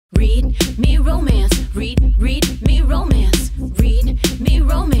Read me romance, read me romance, read me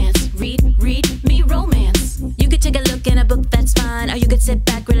romance, read me romance. You could take a look in a book, that's fine, or you could sit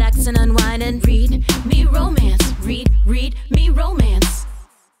back, relax, and unwind and read me romance, read me romance.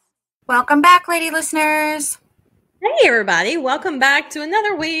 Welcome back, lady listeners. Hey, everybody. Welcome back to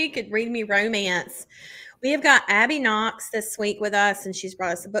another week at Read Me Romance. We have got Abby Knox this week with us, and she's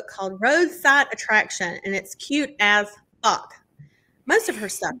brought us a book called Roadside Attraction, and it's cute as fuck. Most of her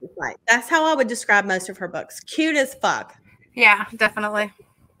stuff is like, that's how I would describe most of her books. Cute as fuck. Yeah, definitely.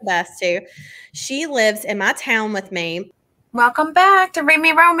 Best too. She lives in my town with me. Welcome back to Read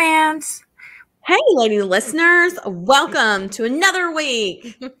Me Romance. Hey, lady listeners. Welcome to another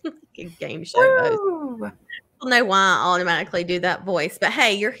week. Good game show, though. I don't know why I automatically do that voice, but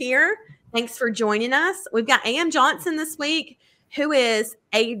hey, you're here. Thanks for joining us. We've got Ann Johnson this week, who is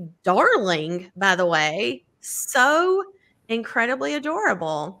a darling, by the way. So incredibly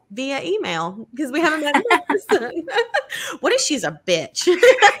adorable via email because we haven't met in person. What if she's a bitch? You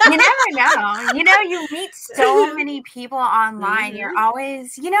never know. You meet so many people online. Mm-hmm. You're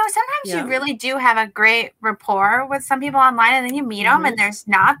always, sometimes you really do have a great rapport with some people online, and then you meet them and there's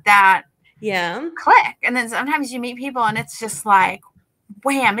not that click. And then sometimes you meet people and it's just like,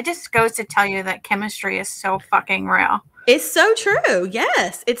 wham, it just goes to tell you that chemistry is so fucking real. It's so true.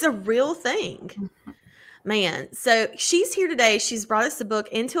 Yes, it's a real thing. Mm-hmm. Man, so she's here today. She's brought us the book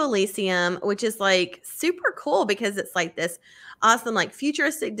Into Elysium, which is like super cool because it's like this awesome, like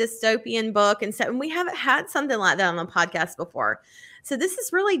futuristic dystopian book. And so and we haven't had something like that on the podcast before. So this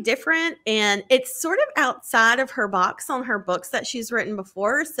is really different. And it's sort of outside of her box on her books that she's written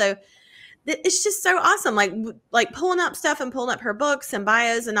before. So it's just so awesome. Like pulling up stuff and pulling up her books and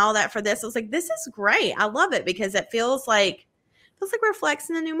bios and all that for this. I was like, this is great. I love it because it feels like we're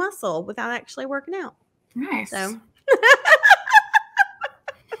flexing a new muscle without actually working out. Nice.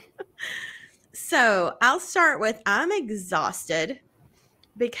 So I'll start with I'm exhausted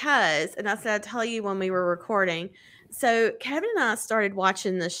because, and I said I'd tell you when we were recording. So Kevin and I started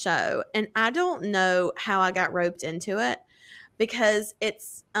watching the show, and I don't know how I got roped into it because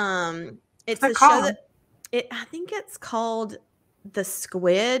it's a show that I think it's called The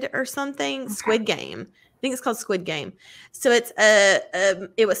Squid or something. Okay. Squid Game. I think it's called Squid Game. So it's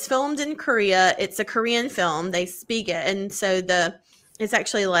it was filmed in Korea. It's a Korean film. They speak it. And so it's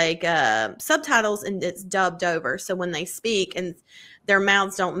actually like subtitles and it's dubbed over. So when they speak and their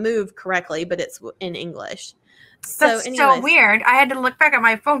mouths don't move correctly, but it's in English. That's so weird. I had to look back at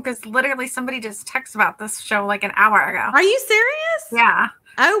my phone because literally somebody just texted about this show like an hour ago. Are you serious? Yeah.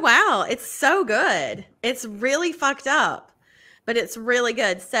 Oh, wow. It's so good. It's really fucked up. But it's really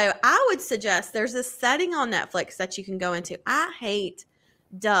good. So I would suggest there's a setting on Netflix that you can go into. I hate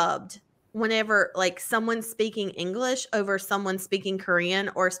dubbed whenever like someone's speaking English over someone speaking Korean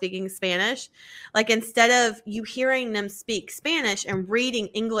or speaking Spanish. Like instead of you hearing them speak Spanish and reading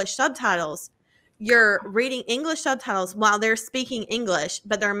English subtitles, you're reading English subtitles while they're speaking English,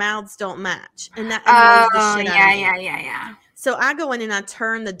 but their mouths don't match. And that annoys the shit out of me. Yeah. So I go in and I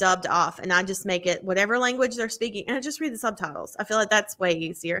turn the dubbed off and I just make it whatever language they're speaking and I just read the subtitles. I feel like that's way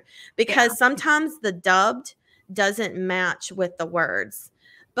easier because sometimes the dubbed doesn't match with the words.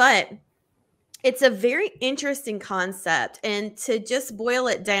 But it's a very interesting concept, and to just boil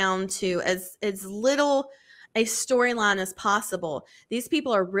it down to as little a storyline as possible. These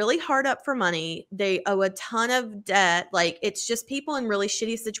people are really hard up for money. They owe a ton of debt. Like it's just people in really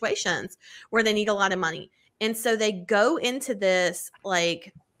shitty situations where they need a lot of money. And so they go into this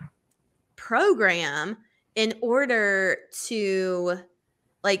like program in order to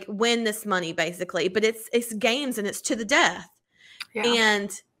like win this money basically, but it's games and it's to the death. Yeah.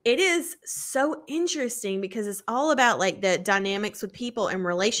 And it is so interesting because it's all about like the dynamics with people and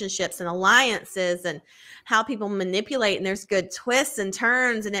relationships and alliances and how people manipulate, and there's good twists and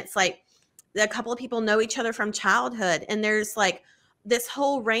turns, and it's like a couple of people know each other from childhood, and there's like this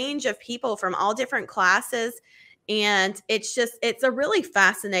whole range of people from all different classes. And it's a really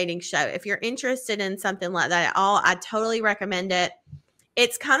fascinating show. If you're interested in something like that at all, I totally recommend it.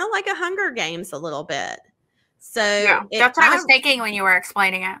 It's kind of like a Hunger Games a little bit. So yeah, that's what I was thinking when you were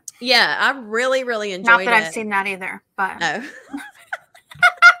explaining it. Yeah, I really, really enjoyed it. Not that I've seen that either, but no.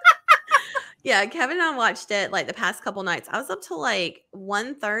 Yeah, Kevin and I watched it like the past couple nights. I was up till like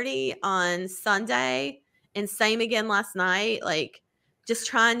 1:30 on Sunday and same again last night, like just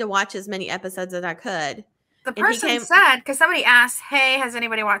trying to watch as many episodes as I could. The person said, because somebody asked, hey, has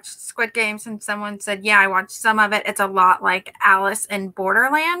anybody watched Squid Games? And someone said, yeah, I watched some of it. It's a lot like Alice in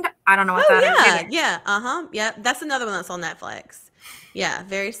Borderland. I don't know what that is either. Yeah. Uh-huh. Yeah. That's another one that's on Netflix. Yeah.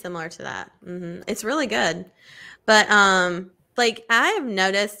 Very similar to that. Mm-hmm. It's really good. But like I have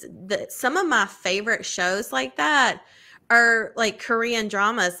noticed that some of my favorite shows like that are like Korean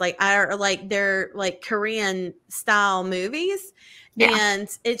dramas, like they're like Korean style movies. Yeah.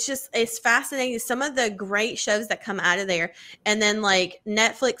 And it's fascinating. Some of the great shows that come out of there, and then like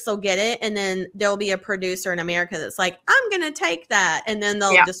Netflix will get it, and then there'll be a producer in America that's like, I'm gonna take that, and then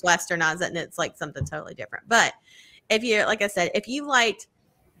they'll just westernize it, and it's like something totally different. But if you, like I said, if you liked,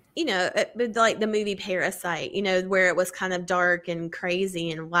 you know, like the movie Parasite, you know, where it was kind of dark and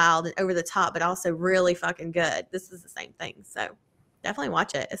crazy and wild and over the top, but also really fucking good. This is the same thing. So definitely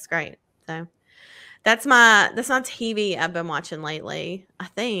watch it. It's great. So that's my TV I've been watching lately. I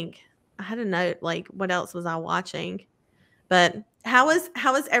think I had a note, like, what else was I watching? But how is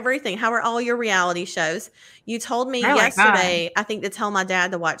everything? How are all your reality shows? You told me yesterday, I think, to tell my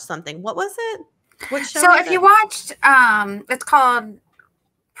dad to watch something. What was it? What show? So if you watched, it's called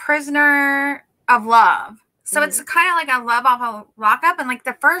Prisoner of Love. So it's kind of like a love off a lockup. And like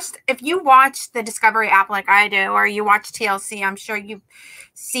if you watch the Discovery app like I do, or you watch TLC, I'm sure you've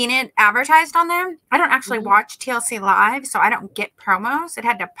seen it advertised on there. I don't actually watch TLC live, so I don't get promos. It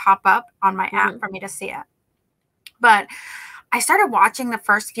had to pop up on my app for me to see it. But I started watching the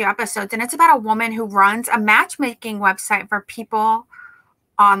first few episodes, and it's about a woman who runs a matchmaking website for people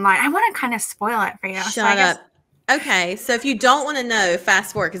online. I want to kind of spoil it for you. Shut up. Okay, so if you don't want to know,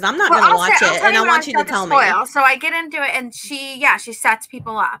 fast forward, because I'm not going to watch it, and I want you to tell me. So I get into it, and she sets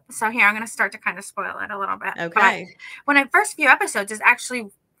people up. So here, I'm going to start to kind of spoil it a little bit. Okay. But when the first few episodes is actually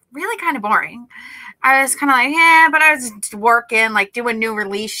really kind of boring. I was kind of like, yeah, but I was working, like doing new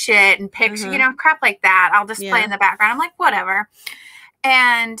release shit and pictures, you know, crap like that. I'll just play in the background. I'm like, whatever.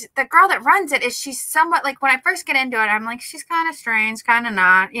 And the girl that runs it she's somewhat like, when I first get into it, I'm like, she's kind of strange, kind of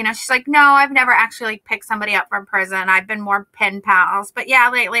not. You know, she's like, no, I've never actually like picked somebody up from prison. I've been more pen pals. But yeah,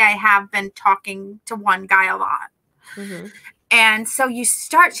 lately I have been talking to one guy a lot. And so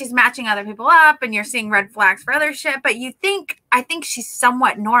she's matching other people up, and you're seeing red flags for other shit. But I think she's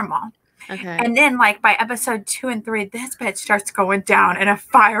somewhat normal. Okay. And then like by episode 2 and 3, this bitch starts going down in a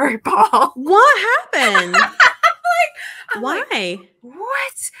fiery ball. What happened? Why? Like,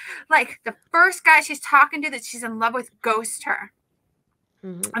 what? Like the first guy she's talking to that she's in love with ghosts her.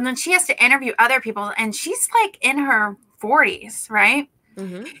 And then she has to interview other people, and she's like in her 40s, right?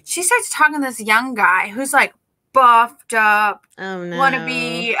 She starts talking to this young guy who's like buffed up, want to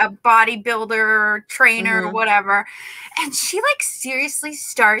be a bodybuilder, trainer, whatever. And she like seriously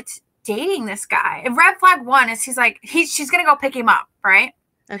starts dating this guy. And red flag 1 is she's going to go pick him up, right?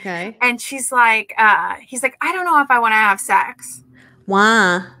 Okay. And she's like, he's like, I don't know if I want to have sex.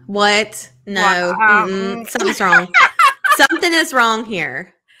 Why? What? No. Something's wrong. Something is wrong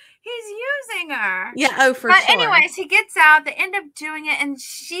here. He's using her. Yeah. Oh, for sure. But anyways, he gets out. They end up doing it, and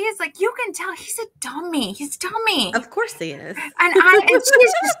she is like, you can tell he's a dummy. He's dummy. Of course he is. And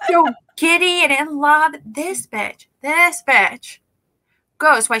she's just so giddy and in love. This bitch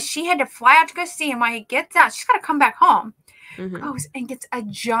goes while she had to fly out to go see him. While he gets out, she's got to come back home. Goes and gets a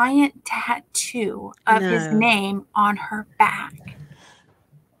giant tattoo of his name on her back.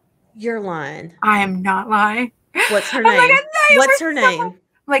 You're lying. I am not lying. What's her name? Like, what's her name?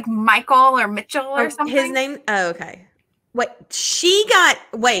 Like Michael or Mitchell or something. His name? Oh, okay. Wait, she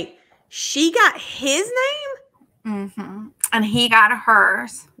got his name? And he got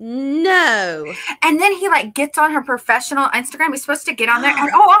hers. No. And then he like gets on her professional Instagram. He's supposed to get on there. And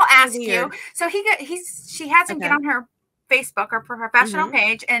I'll ask you. So she has him get on her Facebook or professional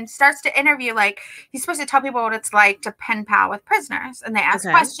page and starts to interview, like he's supposed to tell people what it's like to pen pal with prisoners, and they ask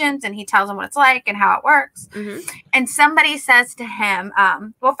questions and he tells them what it's like and how it works. And somebody says to him,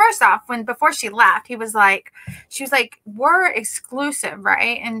 well, first off, before she left, she was like, we're exclusive,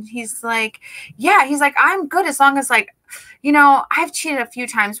 right? And he's like, yeah, he's like, I'm good as long as like, you know, I've cheated a few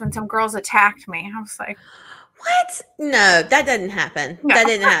times when some girls attacked me. I was like, what? No, that didn't happen. No. That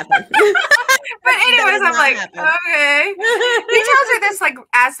didn't happen. But anyways, I'm like, okay. He tells her this like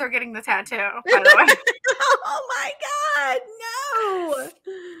as they're getting the tattoo, by the way. Oh my God, no.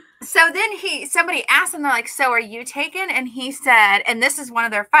 So then somebody asked him, they're like, so are you taken? And he said, and this is one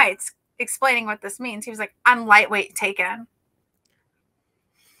of their fights, explaining what this means. He was like, I'm lightweight taken.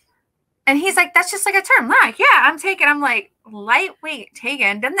 And he's like, that's just like a term. Like, yeah, I'm taken. I'm like, lightweight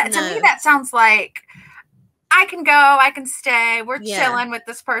taken. Doesn't that, to me, that sounds like, I can go, I can stay. We're chilling with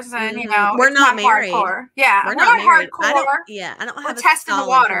this person, you know. We're not married. Hardcore. Yeah, we're not hardcore. I don't have we're testing the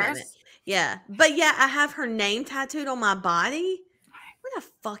waters. Commitment. Yeah, but yeah, I have her name tattooed on my body. What a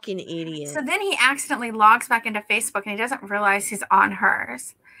fucking idiot. So then he accidentally logs back into Facebook, and he doesn't realize he's on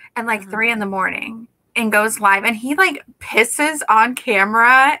hers at like 3 a.m. and goes live, and he like pisses on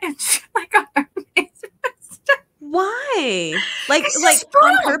camera and like on her face. Why? Like He's on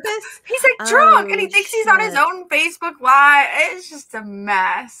drunk. purpose? He's like drunk, and he thinks he's on his own Facebook Live. It's just a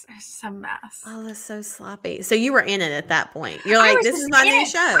mess. It's just a mess. Oh, that's so sloppy. So you were in it at that point. You're like, this is my new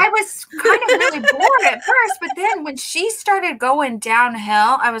show. I was kind of really bored at first, but then when she started going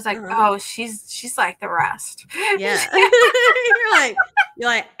downhill, I was like, oh, she's like the rest. Yeah. you're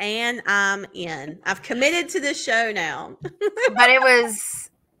like, and I'm in. I've committed to this show now. But it was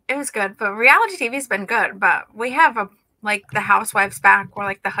good. But reality TV's been good. But we have like the housewives back, where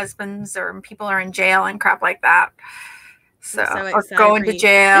like the husbands or people are in jail and crap like that. So or going to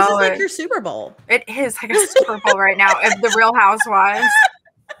jail. This is like your Super Bowl. It is like a Super Bowl right now of the Real Housewives.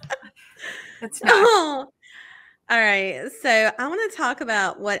 It's not. Oh. All right. So I want to talk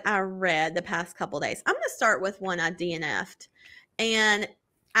about what I read the past couple days. I'm going to start with one I DNF'd. And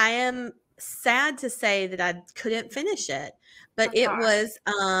I am sad to say that I couldn't finish it. But it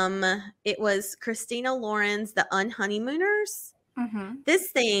was Christina Lauren's The Unhoneymooners.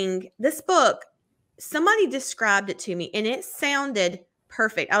 Mm-hmm. This book, somebody described it to me and it sounded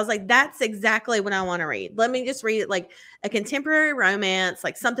perfect. I was like, that's exactly what I want to read. Let me just read it, like a contemporary romance,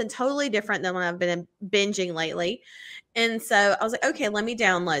 like something totally different than what I've been binging lately. And so I was like, okay, let me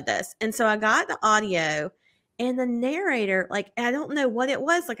download this. And so I got the audio, and the narrator, like, I don't know what it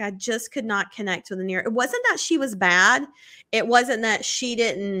was. Like, I just could not connect with the narrator. It wasn't that she was bad. It wasn't that she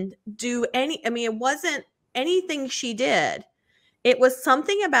didn't do it wasn't anything she did. It was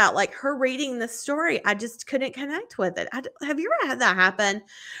something about like her reading the story. I just couldn't connect with it. Have you ever had that happen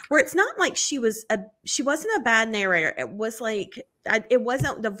where it's not like she wasn't a bad narrator. It was like, it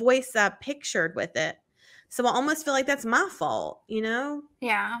wasn't the voice I pictured with it. So I almost feel like that's my fault, you know?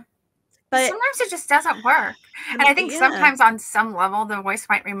 Yeah. But sometimes it just doesn't work. And I think sometimes on some level, the voice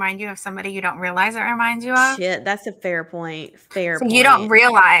might remind you of somebody you don't realize it reminds you of. Shit, that's a fair point. So you don't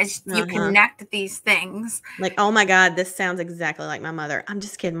realize you connect these things. Like, oh my God, this sounds exactly like my mother. I'm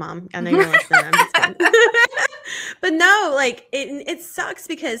just kidding, Mom. I know you're listening. I'm just kidding. But no, like it sucks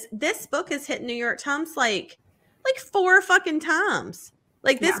because this book has hit New York Times like 4 fucking times.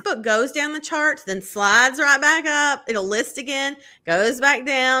 Like this book goes down the charts, then slides right back up. It'll list again, goes back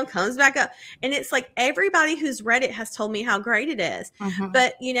down, comes back up. And it's like everybody who's read it has told me how great it is. Mm-hmm.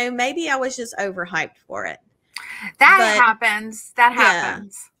 But, you know, maybe I was just overhyped for it. That happens.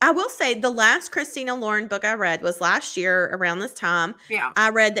 I will say the last Christina Lauren book I read was last year around this time. Yeah. I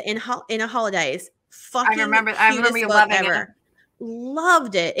read the In a Holidays. Fucking I remember you loving it.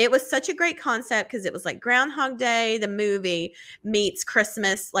 Loved it. It was such a great concept because it was like Groundhog Day, the movie, meets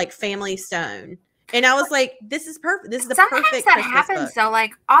Christmas, like Family Stone. And I was like, this is perfect. This is the perfect Christmas that happens book. though.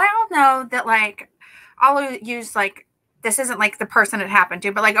 Like, I don't know that like I'll use like this isn't like the person it happened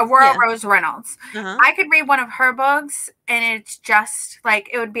to, but like Aurora Rose Reynolds. I could read one of her books and it's just like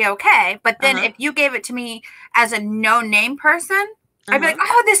it would be okay. But then if you gave it to me as a no-name person, I'd be like,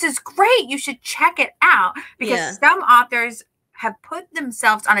 oh, this is great. You should check it out. Because some authors have put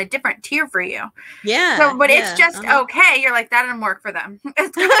themselves on a different tier for you. Yeah. So, but it's just okay. You're like, that didn't work for them.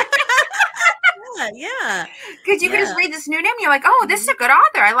 Yeah. Because you can just read this new name. You're like, oh, this is a good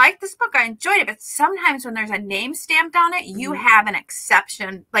author. I like this book. I enjoyed it. But sometimes when there's a name stamped on it, you have an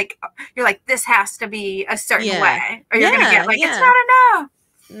exception. Like, you're like, this has to be a certain way. Or you're going to get like, it's not enough.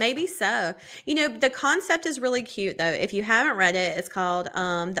 Maybe so. You know, the concept is really cute, though. If you haven't read it, it's called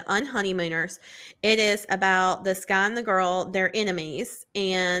The Unhoneymooners. It is about this guy and the girl. They're enemies.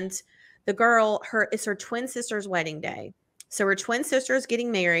 And the girl, it's her twin sister's wedding day. So her twin sister is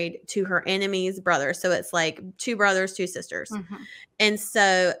getting married to her enemy's brother. So it's like 2 brothers, 2 sisters. And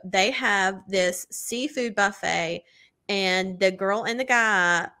so they have this seafood buffet. And the girl and the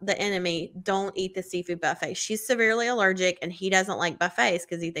guy, the enemy, don't eat the seafood buffet. She's severely allergic and he doesn't like buffets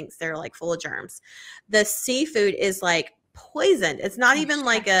because he thinks they're like full of germs. The seafood is like poisoned. It's not even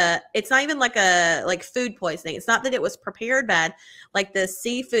like food poisoning. It's not that it was prepared bad. Like the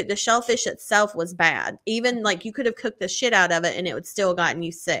seafood, the shellfish itself was bad. Even like you could have cooked the shit out of it and it would still gotten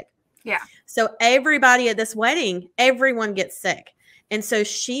you sick. Yeah. So everybody at this wedding, everyone gets sick. And so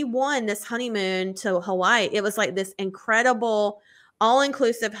she won this honeymoon to Hawaii. It was like this incredible,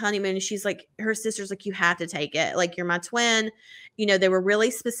 all-inclusive honeymoon. She's like, her sister's like, you have to take it. Like, you're my twin. You know, they were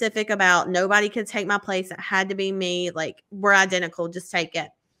really specific about nobody could take my place. It had to be me. Like, we're identical. Just take it.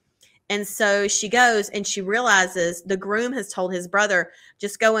 And so she goes and she realizes the groom has told his brother,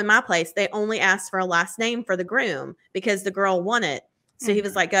 just go in my place. They only asked for a last name for the groom because the girl won it. So he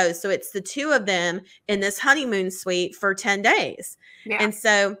was like, oh, so it's the 2 of them in this honeymoon suite for 10 days. Yeah. And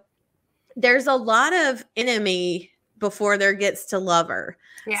so there's a lot of enemy before there gets to lover.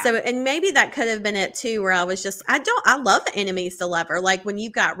 Yeah. So, and maybe that could have been it too, where I was just, I love enemies to lover. Like when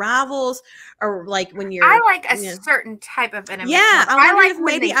you've got rivals, or like when you're, I like a certain type of enemy. Yeah. I like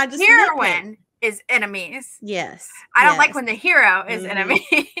when the heroine is enemies. Yes. I don't like when the hero is enemy.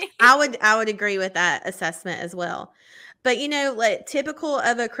 I would agree with that assessment as well. But, you know, like typical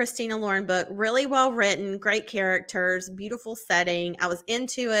of a Christina Lauren book, really well written, great characters, beautiful setting. I was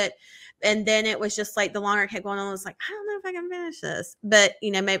into it. And then it was just like the longer it kept going on, I was like, I don't know if I can finish this. But, you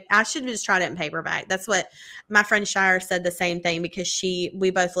know, maybe I should have just tried it in paperback. That's what my friend Shire said, the same thing, because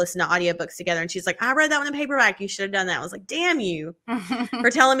we both listened to audiobooks together. And she's like, I read that one in paperback. You should have done that. I was like, damn you for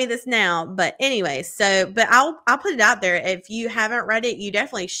telling me this now. But anyway, but I'll put it out there. If you haven't read it, you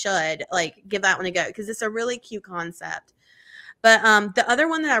definitely should like give that one a go, because it's a really cute concept. But the other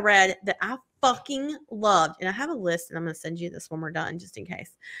one that I read that I fucking loved, and I have a list, and I'm going to send you this when we're done just in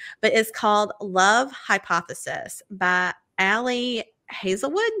case, but it's called Love Hypothesis by Allie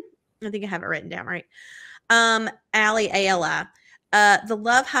Hazelwood. I think I have it written down right. Allie, A-L-I. The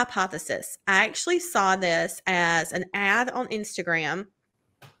Love Hypothesis. I actually saw this as an ad on Instagram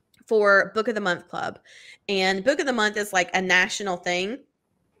for Book of the Month Club, and Book of the Month is like a national thing.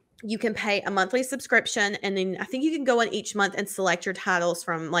 You can pay a monthly subscription, and then I think you can go in each month and select your titles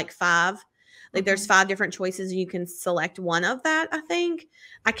from like 5. Like there's 5 different choices, and you can select one of that, I think.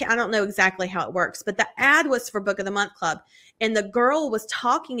 I don't know exactly how it works, but the ad was for Book of the Month Club. And the girl was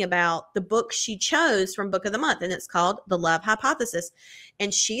talking about the book she chose from Book of the Month, and it's called The Love Hypothesis.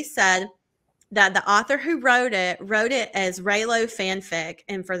 And she said that the author who wrote it as Reylo fanfic.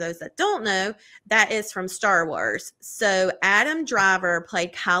 And for those that don't know, that is from Star Wars. So Adam Driver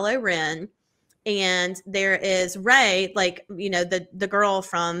played Kylo Ren, and there is Rey, like, you know, the girl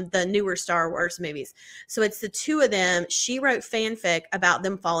from the newer Star Wars movies. So it's the two of them. She wrote fanfic about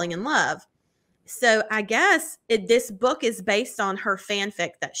them falling in love. So I guess this book is based on her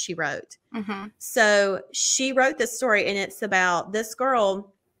fanfic that she wrote. So she wrote this story, and it's about this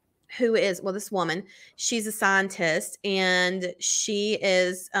girl who is, well, this woman, she's a scientist, and she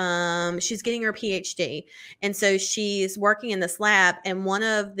is, she's getting her PhD. And so she's working in this lab, and one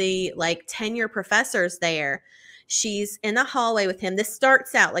of the like tenure professors there, she's in the hallway with him. This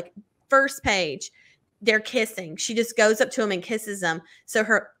starts out like first page, they're kissing. She just goes up to him and kisses him. So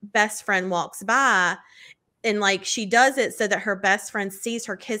her best friend walks by, and like she does it so that her best friend sees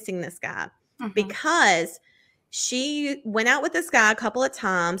her kissing this guy, because she went out with this guy a couple of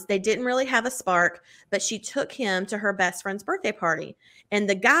times. They didn't really have a spark, but she took him to her best friend's birthday party, and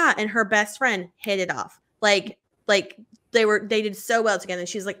the guy and her best friend hit it off. Like they did so well together. And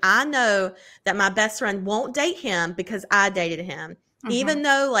she's like, I know that my best friend won't date him because I dated him. Even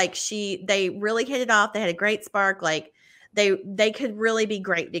though like they really hit it off. They had a great spark. Like they could really be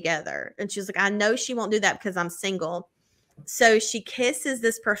great together. And she's like, I know she won't do that because I'm single. So she kisses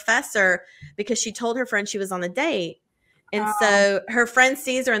this professor because she told her friend she was on a date. And so her friend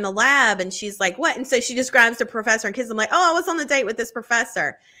sees her in the lab, and she's like, what? And so she just grabs the professor and kisses him like, oh, I was on a date with this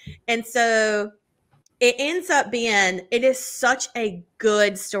professor. And so it ends up being, it is such a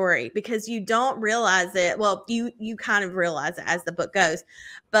good story, because you don't realize it. Well, you kind of realize it as the book goes,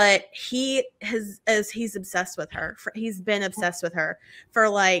 but he's obsessed with her. He's been obsessed with her for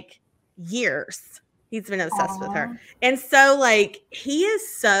like years. He's been obsessed with her. And so like he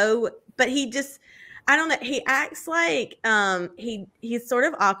is so, but he just, I don't know. He acts like he's sort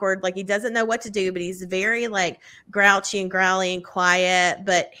of awkward. Like he doesn't know what to do, but he's very like grouchy and growly and quiet,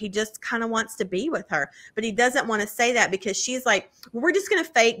 but he just kind of wants to be with her. But he doesn't want to say that, because she's like, well, we're just going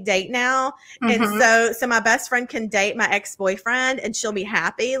to fake date now. And so my best friend can date my ex-boyfriend and she'll be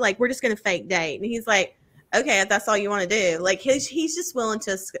happy. Like we're just going to fake date. And he's like, okay, if that's all you want to do. Like he's just willing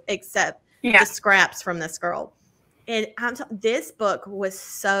to accept the scraps from this girl. And this book was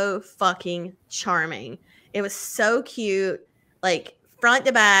so fucking charming. It was so cute, like front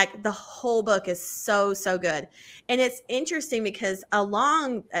to back. The whole book is so, so good. And it's interesting because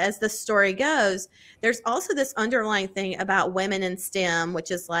along as the story goes, there's also this underlying thing about women in STEM, which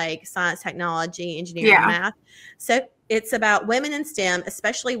is like science, technology, engineering, and math. So it's about women in STEM,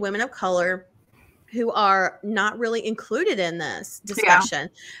 especially women of color, who are not really included in this discussion,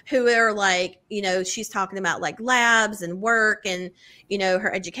 who are like, you know, she's talking about like labs and work and, you know,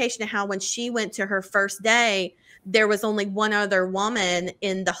 her education, and how when she went to her first day, there was only one other woman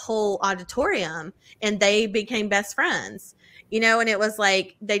in the whole auditorium, and they became best friends, you know, and it was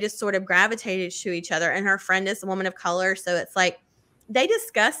like, they just sort of gravitated to each other, and her friend is a woman of color. So it's like, they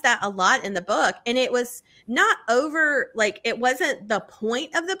discussed that a lot in the book, and it was not over, like, it wasn't the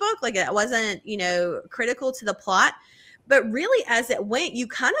point of the book. Like, it wasn't, you know, critical to the plot, But really, as it went, you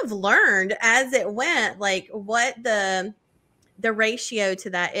kind of learned as it went, like what the ratio to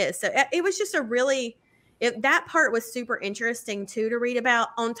that is. So it was just that part was super interesting too to read about,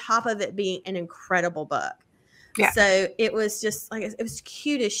 on top of it being an incredible book. Yeah. So it was just like, it was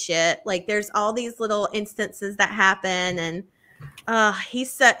cute as shit. Like there's all these little instances that happen, and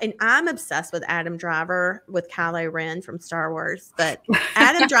and I'm obsessed with Adam Driver, with Kylo Ren from Star Wars, but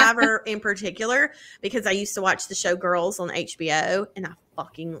Adam Driver in particular, because I used to watch the show Girls on HBO, and I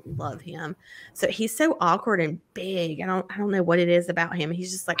fucking love him. So he's so awkward and big. I don't know what it is about him.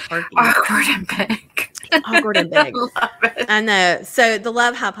 He's just like quirky. Awkward and big. Awkward and big. I love it. I know. So The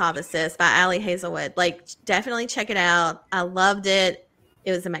Love Hypothesis by Ali Hazelwood. Like, definitely check it out. I loved it.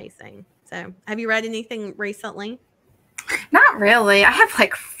 It was amazing. So have you read anything recently? Not really. I have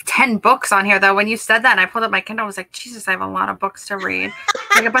like 10 books on here, though. When you said that and I pulled up my Kindle, I was like, Jesus, I have a lot of books to read.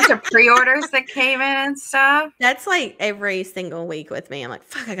 Like a bunch of pre-orders that came in and stuff. That's like every single week with me. I'm like,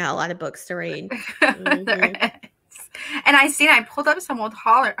 fuck, I got a lot of books to read. Mm-hmm. There is. And I pulled up some old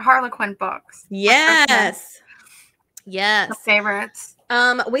Harlequin books. Yes. Yes. The favorites.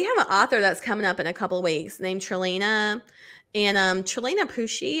 We have an author that's coming up in a couple of weeks named Trelina. And Trelina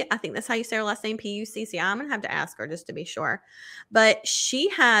Pucci, I think that's how you say her last name, Pucci. I'm going to have to ask her just to be sure. But she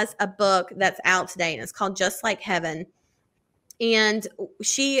has a book that's out today, and it's called Just Like Heaven. And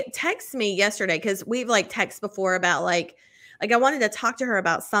she texted me yesterday, because we've like texted before about like I wanted to talk to her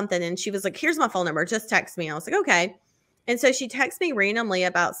about something. And she was like, here's my phone number. Just text me. I was like, okay. And so she texted me randomly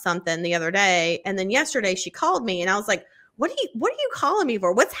about something the other day. And then yesterday she called me, and I was like, what are you calling me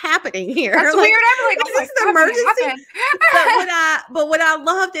for? What's happening here? That's like, weird. I'm like, is this an emergency? but what I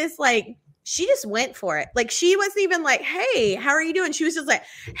loved is like, she just went for it. Like, she wasn't even like, hey, how are you doing? She was just like,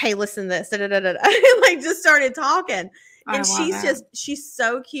 hey, listen to this. Da, da, da, da. Like, just started talking. And she's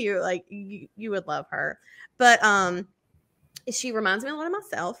so cute. Like, you would love her. But she reminds me a lot of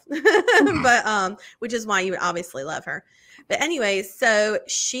myself. But which is why you would obviously love her. But anyway, so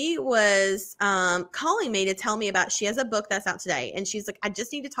she was calling me to tell me about, she has a book that's out today. And she's like, I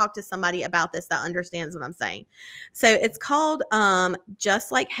just need to talk to somebody about this that understands what I'm saying. So it's called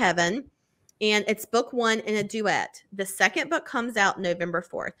Just Like Heaven. And it's book 1 in a duet. The second book comes out November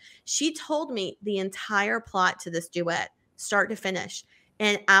 4th. She told me the entire plot to this duet, start to finish.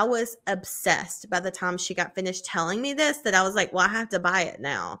 And I was obsessed by the time she got finished telling me this, that I was like, well, I have to buy it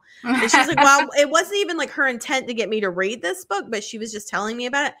now. And she was like, well, it wasn't even like her intent to get me to read this book, but she was just telling me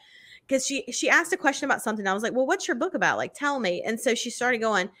about it. Because she asked a question about something. I was like, well, what's your book about? Like, tell me. And so she started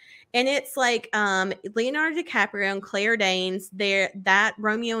going. And it's like Leonardo DiCaprio and Claire Danes, that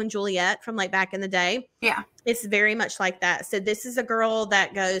Romeo and Juliet from like back in the day. Yeah. It's very much like that. So this is a girl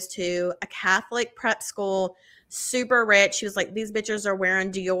that goes to a Catholic prep school, super rich. She was like, these bitches are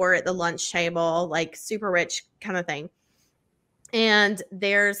wearing Dior at the lunch table, like super rich kind of thing. And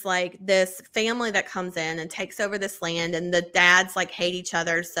there's like this family that comes in and takes over this land, and the dads like hate each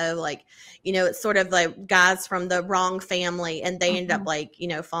other. So like, you know, it's sort of like guys from the wrong family, and they end up like, you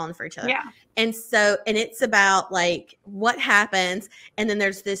know, falling for each other. Yeah. And so, and it's about like what happens. And then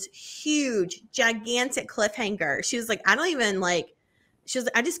there's this huge, gigantic cliffhanger. She was like, I don't even like, she was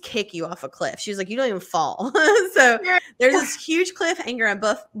like, I just kick you off a cliff. She was like, you don't even fall. So there's this huge cliffhanger in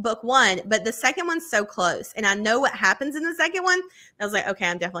book 1, but the second one's so close. And I know what happens in the second one. I was like, okay,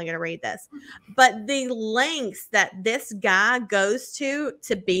 I'm definitely going to read this. But the lengths that this guy goes to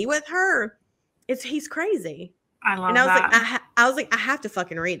be with her, he's crazy. I love that. I was like, I have to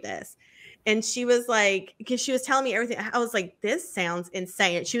fucking read this. And she was like, because she was telling me everything. I was like, this sounds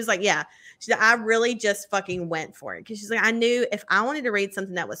insane. She was like, yeah. She said, I really just fucking went for it. Because she's like, I knew if I wanted to read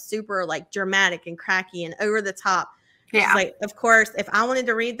something that was super like dramatic and cracky and over the top. Yeah. She's like, of course, if I wanted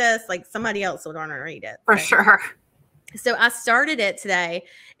to read this, like somebody else would want to read it. For sure. So I started it today,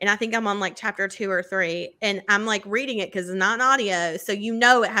 and I think I'm on like chapter 2 or 3, and I'm like reading it because it's not an audio. So you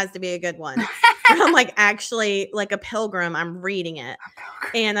know it has to be a good one. I'm like actually like a pilgrim. I'm reading it.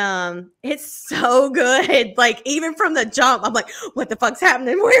 And it's so good. Like even from the jump, I'm like, what the fuck's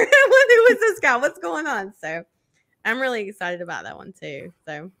happening? Who is this guy? What's going on? So I'm really excited about that one too.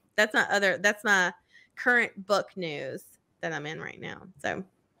 So that's my current book news that I'm in right now. So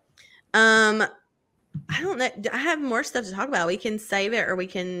I don't know. I have more stuff to talk about. We can save it, or we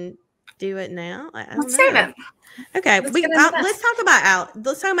can do it now. Let's save it. Okay, let's talk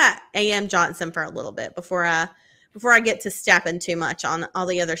about A.M. Johnson for a little bit before I get to stepping too much on all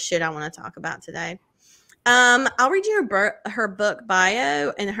the other shit I want to talk about today. I'll read you her book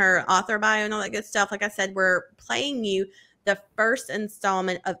bio and her author bio and all that good stuff. Like I said, we're playing you the first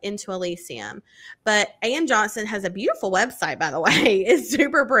installment of Into Elysium. But A.M. Johnson has a beautiful website, by the way. It's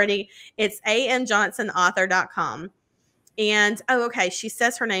super pretty. It's amjohnsonauthor.com. And, oh, okay, she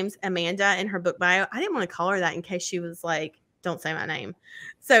says her name's Amanda in her book bio. I didn't want to call her that in case she was like, don't say my name.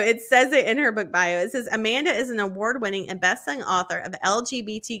 So it says it in her book bio. It says, Amanda is an award-winning and best-selling author of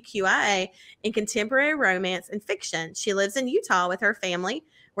LGBTQIA in contemporary romance and fiction. She lives in Utah with her family,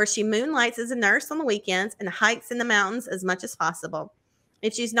 where she moonlights as a nurse on the weekends and hikes in the mountains as much as possible.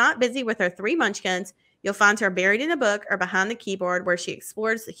 If she's not busy with her 3 munchkins, you'll find her buried in a book or behind the keyboard, where she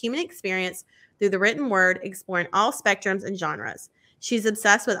explores the human experience through the written word, exploring all spectrums and genres. She's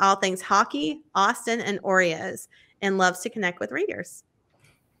obsessed with all things hockey, Austin, and Oreos, and loves to connect with readers.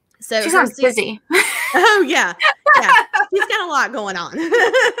 So she sounds busy. Oh, yeah. Yeah. She's got a lot going on.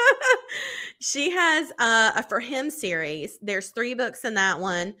 She has a For Him series. There's 3 books in that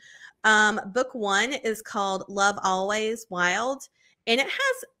one. Book 1 is called Love Always Wild, and it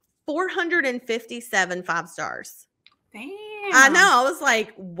has 457 5 stars. Damn. I know. I was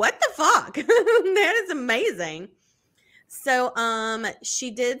like, what the fuck? That is amazing. So she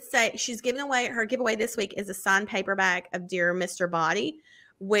did say she's giving away, her giveaway this week is a signed paperback of Dear Mr. Body,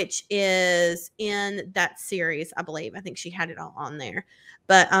 which is in that series, I believe. I think she had it all on there.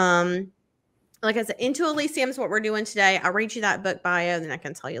 But like I said, Into Elysium is what we're doing today. I'll read you that book bio, then I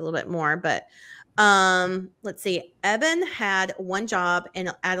can tell you a little bit more. But let's see. Eben had one job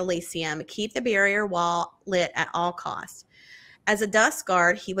at Elysium: keep the barrier wall lit at all costs. As a Dusk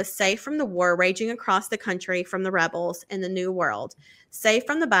Guard, he was safe from the war raging across the country from the rebels in the New World, safe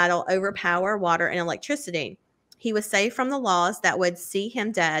from the battle over power, water, and electricity. He was safe from the laws that would see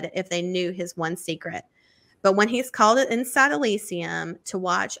him dead if they knew his one secret. But when he's called inside Elysium to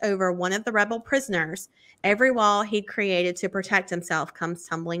watch over one of the rebel prisoners, every wall he'd created to protect himself comes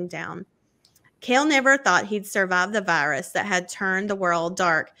tumbling down. Cale never thought he'd survive the virus that had turned the world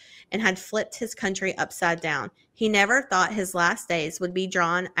dark and had flipped his country upside down. He never thought his last days would be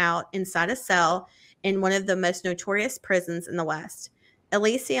drawn out inside a cell in one of the most notorious prisons in the West.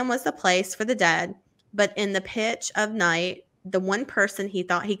 Elysium was the place for the dead, but in the pitch of night, the one person he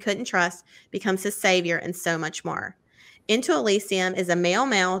thought he couldn't trust becomes his savior, and so much more. Into Elysium is a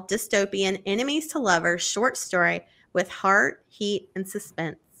male-male dystopian enemies to lovers short story with heart, heat, and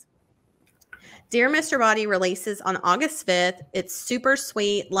suspense. Dear Mr. Body releases on August 5th. It's super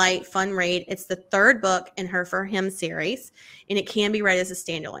sweet, light, fun read. It's the 3rd book in her For Him series, and it can be read as a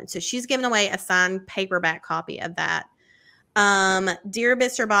standalone. So she's giving away a signed paperback copy of that. Dear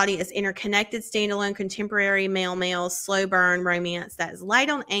Mr. Body is interconnected, standalone, contemporary, male, slow burn romance that is light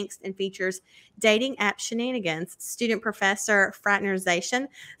on angst and features dating app shenanigans, student professor fraternization,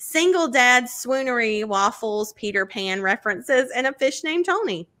 single dad swoonery, waffles, Peter Pan references, and a fish named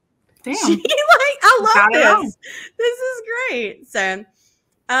Tony. Damn. I love this. This is great. So,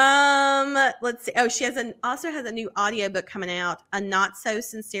 let's see. Oh, she also has a new audiobook coming out, A Not So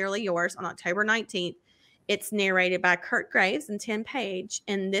Sincerely Yours, on October 19th. It's narrated by Kurt Graves and Tim Page,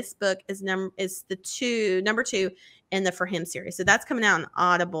 and this book is number 2 in the For Him series. So that's coming out on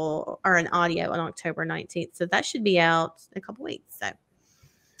Audible or an audio on October 19th. So that should be out in a couple weeks.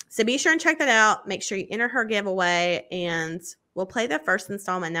 So be sure and check that out. Make sure you enter her giveaway, and we'll play the first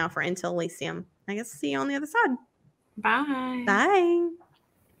installment now for Into Elysium. I guess see you on the other side. Bye. Bye.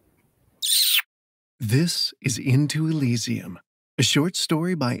 This is Into Elysium, a short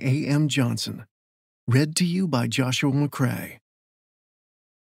story by A.M. Johnson, read to you by Joshua McCrae.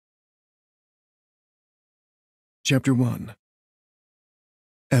 Chapter 1.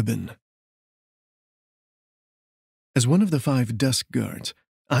 Eben. As one of the 5 Dusk Guards,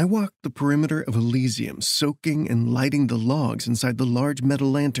 I walked the perimeter of Elysium, soaking and lighting the logs inside the large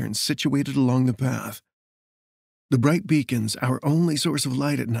metal lanterns situated along the path. The bright beacons, our only source of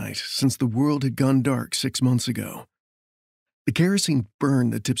light at night since the world had gone dark 6 months ago. The kerosene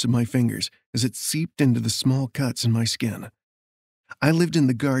burned the tips of my fingers as it seeped into the small cuts in my skin. I lived in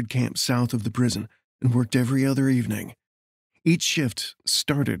the guard camp south of the prison and worked every other evening. Each shift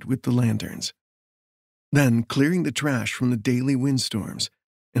started with the lanterns. Then clearing the trash from the daily windstorms,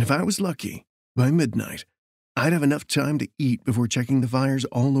 and if I was lucky, by midnight, I'd have enough time to eat before checking the fires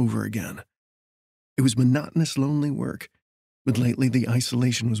all over again. It was monotonous, lonely work, but lately the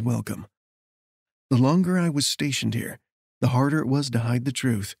isolation was welcome. The longer I was stationed here, the harder it was to hide the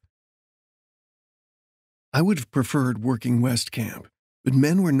truth. I would have preferred working West Camp, but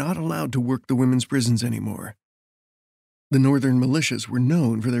men were not allowed to work the women's prisons anymore. The northern militias were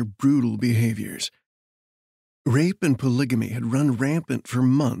known for their brutal behaviors. Rape and polygamy had run rampant for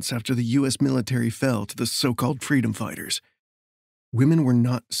months after the U.S. military fell to the so-called freedom fighters. Women were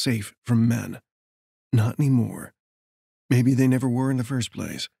not safe from men. Not anymore. Maybe they never were in the first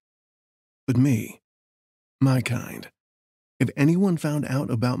place. But me, my kind, if anyone found out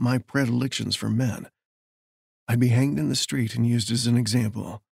about my predilections for men, I'd be hanged in the street and used as an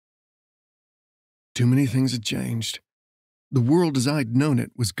example. Too many things had changed. The world as I'd known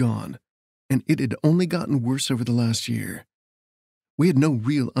it was gone, and it had only gotten worse over the last year. We had no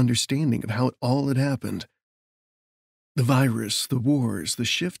real understanding of how it all had happened. The virus, the wars, the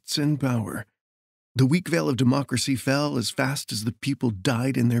shifts in power. The weak veil of democracy fell as fast as the people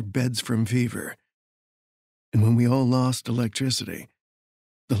died in their beds from fever. And when we all lost electricity,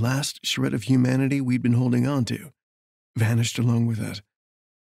 the last shred of humanity we'd been holding on to vanished along with it.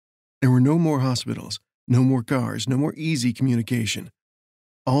 There were no more hospitals, no more cars, no more easy communication.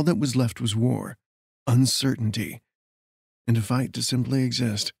 All that was left was war, uncertainty, and a fight to simply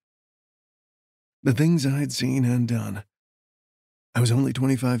exist. The things I'd seen and done. I was only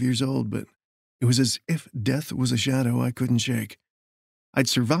 25 years old, but it was as if death was a shadow I couldn't shake. I'd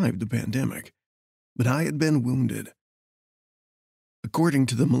survived the pandemic, but I had been wounded. According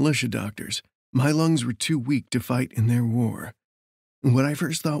to the militia doctors, my lungs were too weak to fight in their war. And what I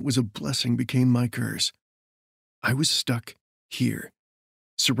first thought was a blessing became my curse. I was stuck here,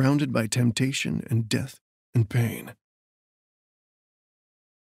 surrounded by temptation and death and pain.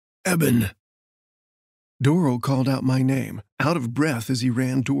 Eben. Doral called out my name, out of breath as he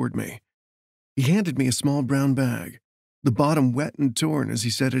ran toward me. He handed me a small brown bag, the bottom wet and torn as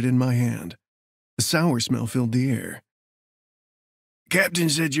he set it in my hand. A sour smell filled the air. Captain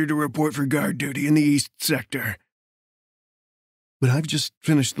said you're to report for guard duty in the East Sector. But I've just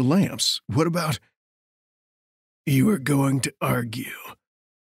finished the lamps. What about... You are going to argue.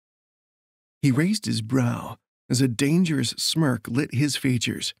 He raised his brow as a dangerous smirk lit his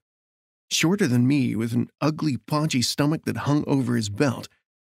features. Shorter than me, with an ugly, paunchy stomach that hung over his belt,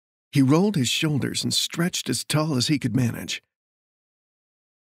 he rolled his shoulders and stretched as tall as he could manage.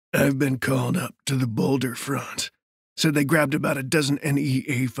 I've been called up to the Boulder front. Said they grabbed about a dozen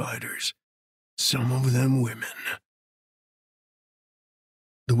NEA fighters. Some of them women.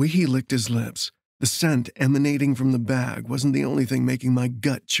 The way he licked his lips, the scent emanating from the bag, wasn't the only thing making my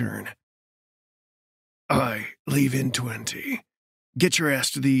gut churn. I leave in 20. Get your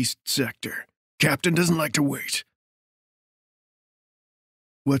ass to the East Sector. Captain doesn't like to wait.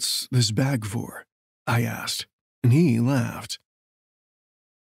 What's this bag for? I asked, and he laughed.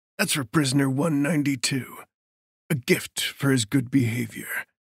 That's for prisoner 192. A gift for his good behavior.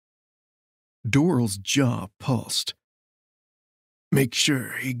 Doral's jaw pulsed. Make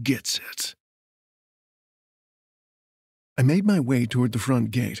sure he gets it. I made my way toward the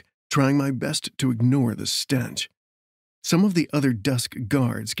front gate, trying my best to ignore the stench. Some of the other Dusk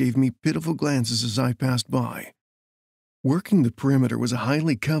Guards gave me pitiful glances as I passed by. Working the perimeter was a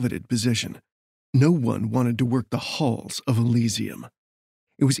highly coveted position. No one wanted to work the halls of Elysium.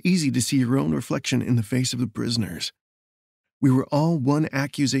 It was easy to see your own reflection in the face of the prisoners. We were all one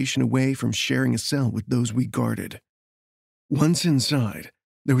accusation away from sharing a cell with those we guarded. Once inside,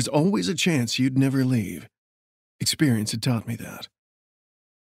 there was always a chance you'd never leave. Experience had taught me that.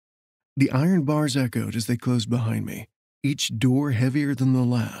 The iron bars echoed as they closed behind me, each door heavier than the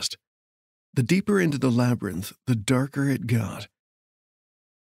last. The deeper into the labyrinth, the darker it got.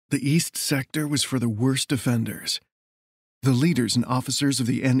 The East Sector was for the worst offenders. The leaders and officers of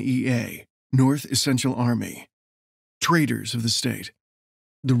the NEA, North Essential Army. Traitors of the state.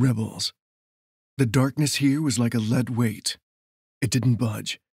 The rebels. The darkness here was like a lead weight. It didn't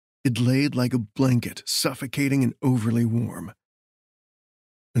budge. It laid like a blanket, suffocating and overly warm.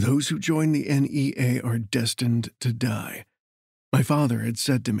 Those who join the NEA are destined to die. My father had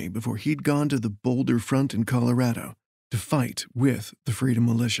said to me before he'd gone to the Boulder front in Colorado to fight with the Freedom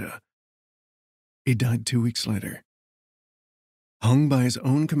Militia. He died 2 weeks later. Hung by his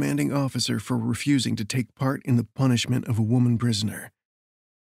own commanding officer for refusing to take part in the punishment of a woman prisoner.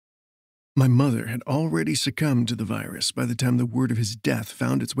 My mother had already succumbed to the virus by the time the word of his death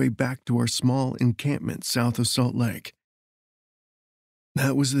found its way back to our small encampment south of Salt Lake.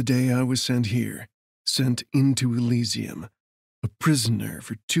 That was the day I was sent here, sent into Elysium, a prisoner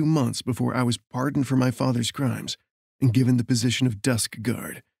for 2 months before I was pardoned for my father's crimes and given the position of Dusk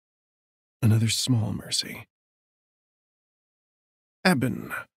Guard. Another small mercy.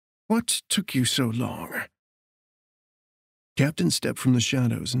 Eben, what took you so long? Captain stepped from the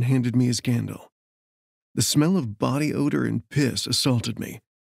shadows and handed me his candle. The smell of body odor and piss assaulted me,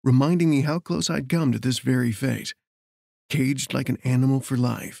 reminding me how close I'd come to this very fate, caged like an animal for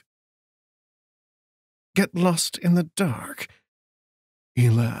life. Get lost in the dark? He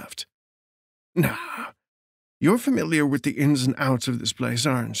laughed. Nah, you're familiar with the ins and outs of this place,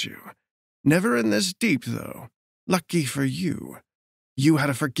 aren't you? Never in this deep, though. Lucky for you. You had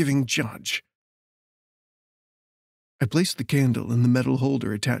a forgiving judge. I placed the candle in the metal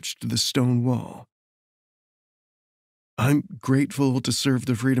holder attached to the stone wall. I'm grateful to serve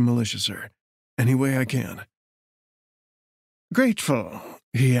the Freedom Militia, sir. Any way I can. Grateful?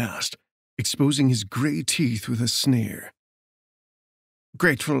 He asked, exposing his gray teeth with a sneer.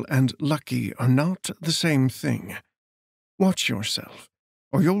 Grateful and lucky are not the same thing. Watch yourself,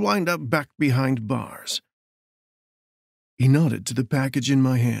 or you'll wind up back behind bars. He nodded to the package in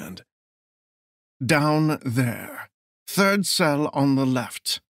my hand. Down there. 3rd cell on the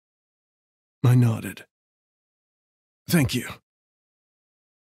left. I nodded. Thank you.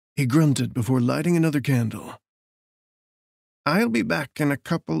 He grunted before lighting another candle. I'll be back in a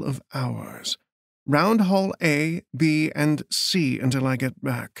couple of hours. Round Hall A, B, and C until I get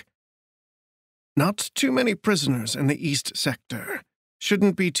back. Not too many prisoners in the East Sector.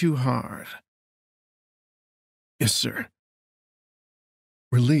 Shouldn't be too hard. Yes, sir.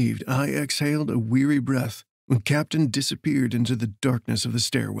 Relieved, I exhaled a weary breath when Captain disappeared into the darkness of the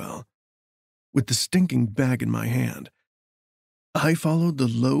stairwell. With the stinking bag in my hand, I followed the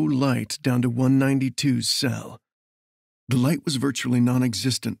low light down to 192's cell. The light was virtually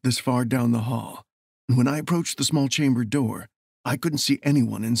non-existent this far down the hall, and when I approached the small chamber door, I couldn't see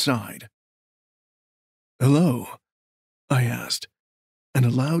anyone inside. Hello? I asked, and a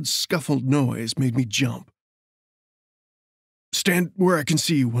loud scuffled noise made me jump. Stand where I can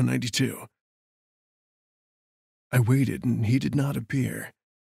see you, 192. I waited, and he did not appear.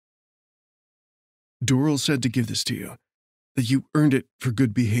 Doral said to give this to you, that you earned it for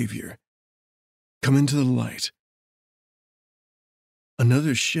good behavior. Come into the light.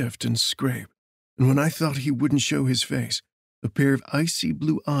 Another shift and scrape, and when I thought he wouldn't show his face, a pair of icy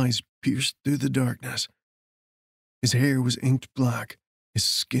blue eyes pierced through the darkness. His hair was inked black, his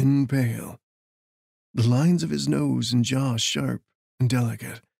skin pale. The lines of his nose and jaw sharp and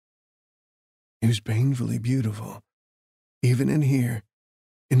delicate. He was painfully beautiful, even in here,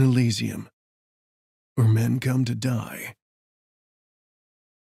 in Elysium, where men come to die.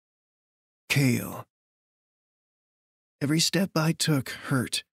 Cale. Every step I took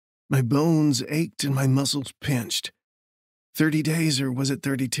hurt. My bones ached and my muscles pinched. 30 days, or was it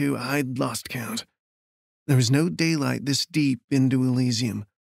 32? I'd lost count. There was no daylight this deep into Elysium,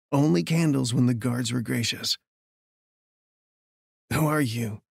 only candles when the guards were gracious. Who are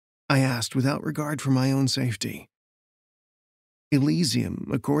you? I asked without regard for my own safety. Elysium,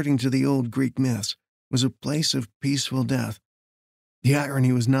 according to the old Greek myths, was a place of peaceful death. The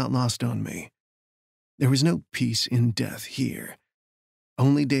irony was not lost on me. There was no peace in death here,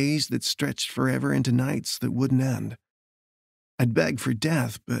 only days that stretched forever into nights that wouldn't end. I'd beg for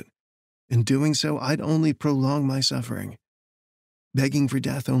death, but in doing so, I'd only prolong my suffering. Begging for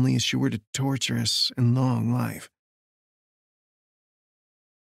death only assured a torturous and long life.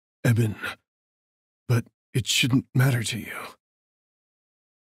 Eben, but it shouldn't matter to you.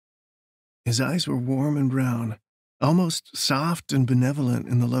 His eyes were warm and brown, almost soft and benevolent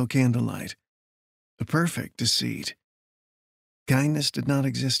in the low candlelight. A perfect deceit. Kindness did not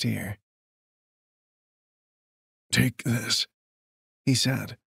exist here. Take this, he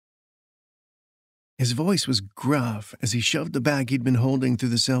said. His voice was gruff as he shoved the bag he'd been holding through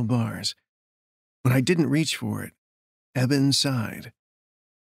the cell bars. When I didn't reach for it, Eben sighed.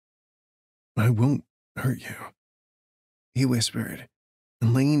 I won't hurt you, he whispered,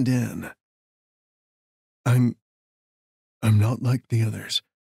 and leaned in. I'm not like the others.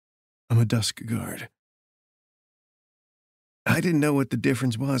 I'm a Dusk Guard. I didn't know what the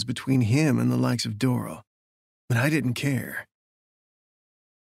difference was between him and the likes of Doral, but I didn't care.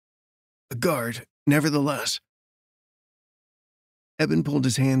 A guard, nevertheless. Eben pulled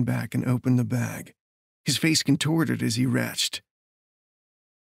his hand back and opened the bag. His face contorted as he retched.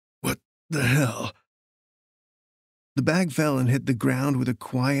 What the hell? The bag fell and hit the ground with a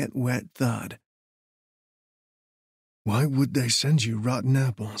quiet, wet thud. Why would they send you rotten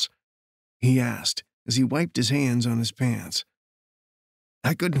apples? He asked as he wiped his hands on his pants.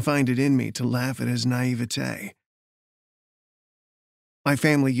 I couldn't find it in me to laugh at his naivete. My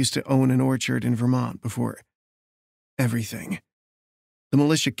family used to own an orchard in Vermont before everything. The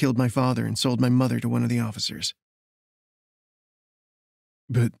militia killed my father and sold my mother to one of the officers.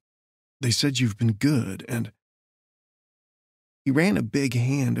 But they said you've been good, and he ran a big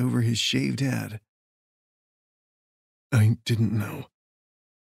hand over his shaved head. I didn't know.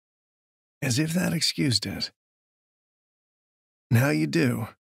 As if that excused it. Now you do.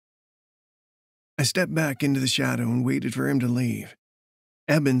 I stepped back into the shadow and waited for him to leave.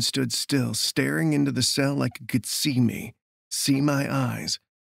 Eben stood still, staring into the cell like he could see me, see my eyes,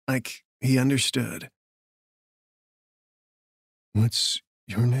 like he understood. What's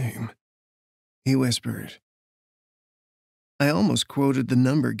your name? He whispered. I almost quoted the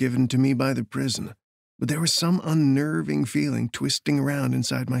number given to me by the prison, but there was some unnerving feeling twisting around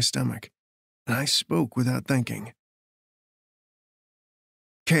inside my stomach, and I spoke without thinking.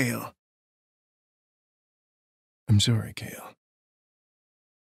 Cale. I'm sorry, Cale.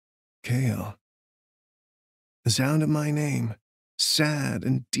 Cale. The sound of my name, sad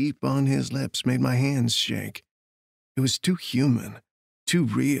and deep on his lips, made my hands shake. It was too human, too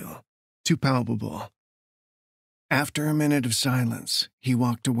real, too palpable. After a minute of silence, he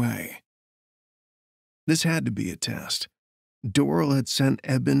walked away. This had to be a test. Doral had sent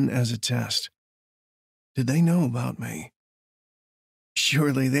Eben as a test. Did they know about me?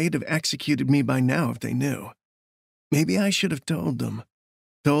 Surely they'd have executed me by now if they knew. Maybe I should have told them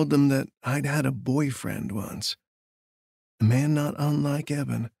that I'd had a boyfriend once. A man not unlike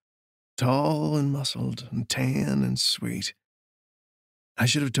Eben, tall and muscled and tan and sweet. I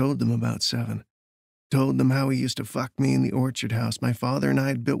should have told them about Seven, told them how he used to fuck me in the orchard house my father and I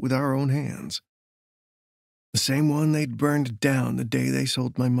had built with our own hands. The same one they'd burned down the day they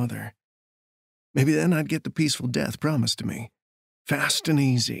sold my mother. Maybe then I'd get the peaceful death promised to me, fast and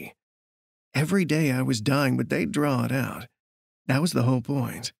easy. Every day I was dying, but they'd draw it out. That was the whole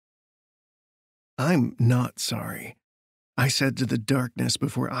point. I'm not sorry, I said to the darkness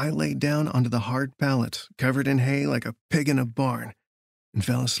before I lay down onto the hard pallet, covered in hay like a pig in a barn, and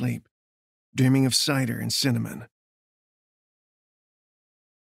fell asleep, dreaming of cider and cinnamon.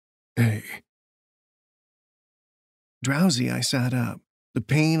 Hey. Drowsy, I sat up, the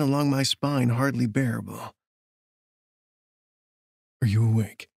pain along my spine hardly bearable. Are you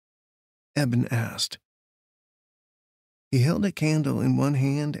awake? Eben asked. He held a candle in one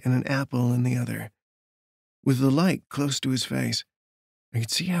hand and an apple in the other. With the light close to his face, I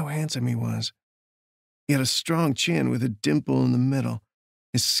could see how handsome he was. He had a strong chin with a dimple in the middle,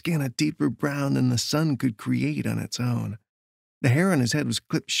 his skin a deeper brown than the sun could create on its own. The hair on his head was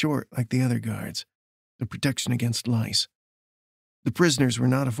clipped short like the other guards, a protection against lice. The prisoners were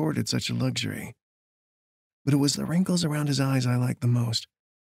not afforded such a luxury. But it was the wrinkles around his eyes I liked the most,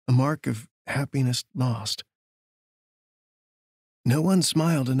 a mark of happiness lost. No one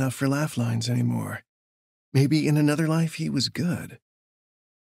smiled enough for laugh lines anymore. Maybe in another life he was good.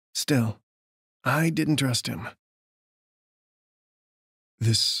 Still, I didn't trust him.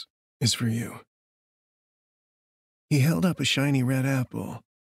 This is for you. He held up a shiny red apple.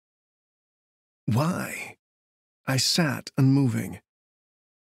 Why? I sat unmoving.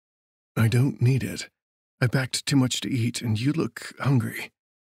 I don't need it. I packed too much to eat, and you look hungry.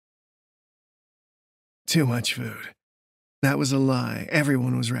 Too much food. That was a lie.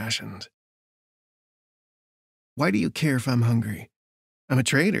 Everyone was rationed. Why do you care if I'm hungry? I'm a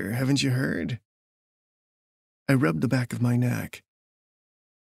traitor, haven't you heard? I rubbed the back of my neck.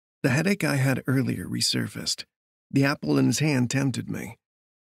 The headache I had earlier resurfaced. The apple in his hand tempted me.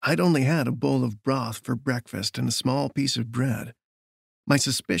 I'd only had a bowl of broth for breakfast and a small piece of bread. My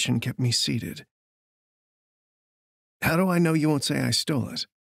suspicion kept me seated. How do I know you won't say I stole it?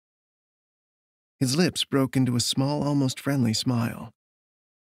 His lips broke into a small, almost friendly smile.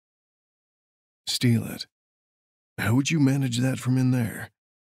 Steal it? How would you manage that from in there?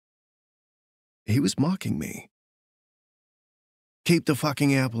 He was mocking me. Keep the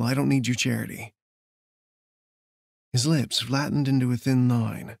fucking apple. I don't need your charity. His lips flattened into a thin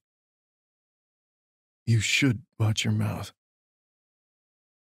line. You should watch your mouth.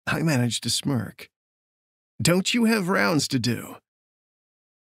 I managed to smirk. Don't you have rounds to do?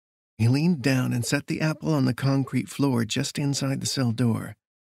 He leaned down and set the apple on the concrete floor just inside the cell door.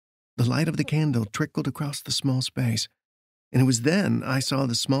 The light of the candle trickled across the small space, and it was then I saw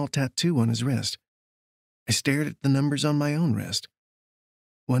the small tattoo on his wrist. I stared at the numbers on my own wrist.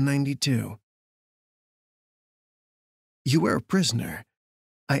 192. You were a prisoner,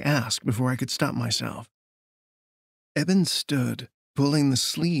 I asked before I could stop myself. Eben stood, pulling the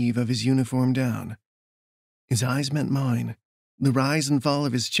sleeve of his uniform down. His eyes met mine, the rise and fall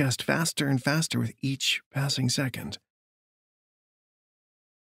of his chest faster and faster with each passing second.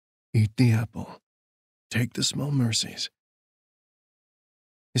 Eat the apple. Take the small mercies.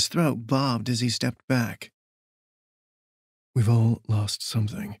 His throat bobbed as he stepped back. We've all lost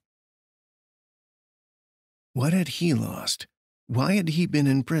something. What had he lost? Why had he been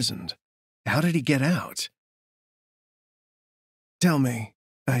imprisoned? How did he get out? Tell me,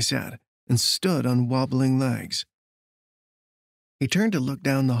 I said, and stood on wobbling legs. He turned to look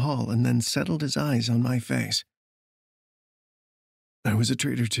down the hall and then settled his eyes on my face. I was a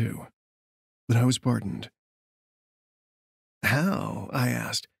traitor too, but I was pardoned. How? I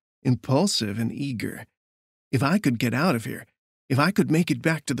asked, impulsive and eager. If I could get out of here, if I could make it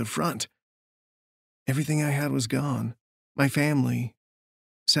back to the front. Everything I had was gone. My family.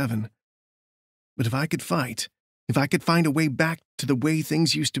 7. But if I could fight, if I could find a way back to the way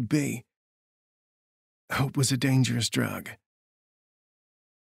things used to be, hope was a dangerous drug.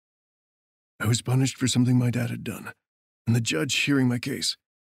 I was punished for something my dad had done, and the judge hearing my case,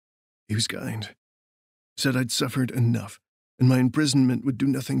 he was kind. Said I'd suffered enough, and my imprisonment would do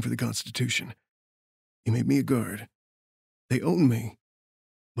nothing for the Constitution. He made me a guard. They own me,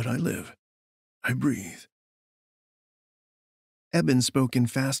 but I live. I breathe. Eben spoke in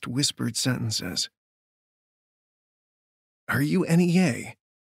fast, whispered sentences. Are you NEA?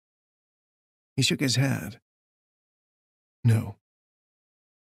 He shook his head. No.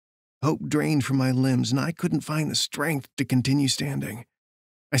 Hope drained from my limbs, and I couldn't find the strength to continue standing.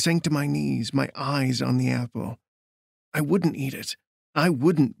 I sank to my knees, my eyes on the apple. I wouldn't eat it. I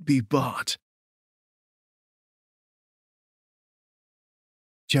wouldn't be bought.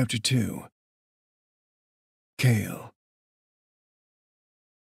 Chapter 2. Cale.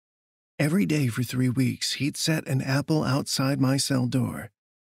 Every day for 3 weeks, he'd set an apple outside my cell door.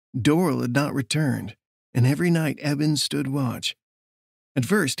 Doral had not returned, and every night Eben stood watch. At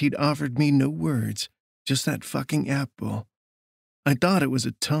first, he'd offered me no words, just that fucking apple. I thought it was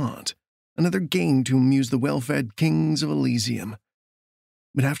a taunt, another game to amuse the well-fed kings of Elysium.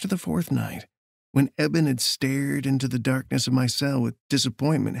 But after the 4th night, when Eben had stared into the darkness of my cell with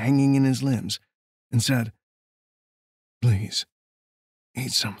disappointment hanging in his limbs, and said, "Please,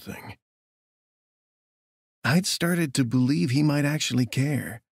 eat something," I'd started to believe he might actually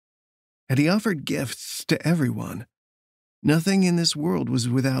care. Had he offered gifts to everyone? Nothing in this world was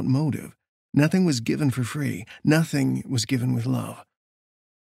without motive. Nothing was given for free. Nothing was given with love.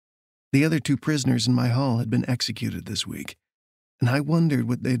 The other 2 prisoners in my hall had been executed this week, and I wondered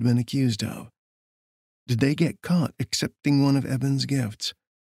what they'd been accused of. Did they get caught accepting one of Eben's gifts?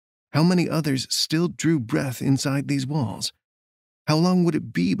 How many others still drew breath inside these walls? How long would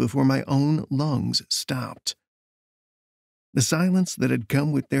it be before my own lungs stopped? The silence that had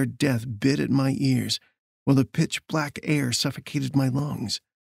come with their death bit at my ears, while the pitch-black air suffocated my lungs.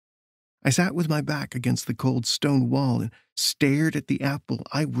 I sat with my back against the cold stone wall and stared at the apple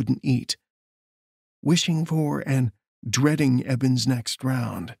I wouldn't eat, wishing for and dreading Eben's next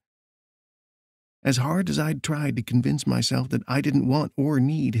round. As hard as I'd tried to convince myself that I didn't want or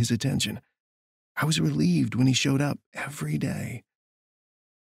need his attention, I was relieved when he showed up every day.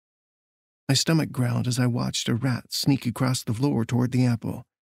 My stomach growled as I watched a rat sneak across the floor toward the apple.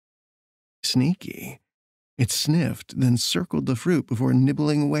 Sneaky. It sniffed, then circled the fruit before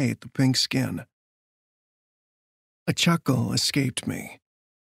nibbling away at the pink skin. A chuckle escaped me.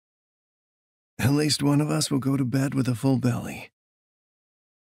 At least one of us will go to bed with a full belly.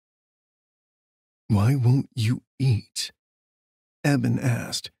 Why won't you eat? Eben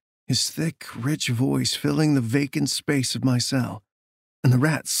asked, his thick, rich voice filling the vacant space of my cell, and the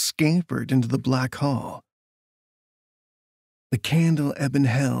rat scampered into the black hall. The candle Eben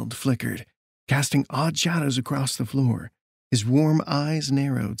held flickered, casting odd shadows across the floor. His warm eyes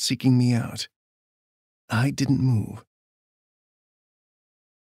narrowed, seeking me out. I didn't move.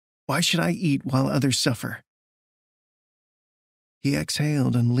 Why should I eat while others suffer? He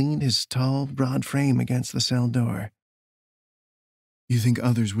exhaled and leaned his tall, broad frame against the cell door. You think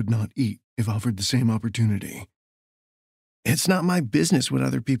others would not eat if offered the same opportunity? It's not my business what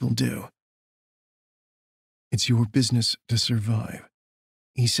other people do. It's your business to survive,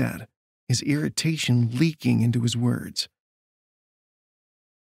 he said, his irritation leaking into his words.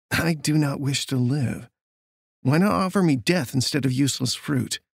 I do not wish to live. Why not offer me death instead of useless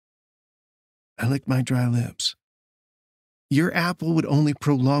fruit? I licked my dry lips. Your apple would only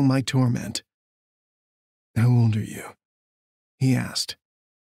prolong my torment. How old are you? He asked.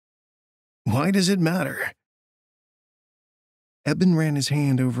 Why does it matter? Eben ran his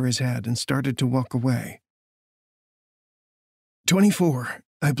hand over his head and started to walk away. 24,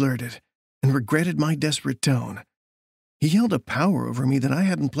 I blurted, and regretted my desperate tone. He held a power over me that I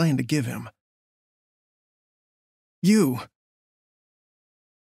hadn't planned to give him. You.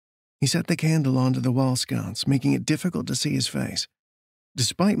 He set the candle onto the wall sconce, making it difficult to see his face.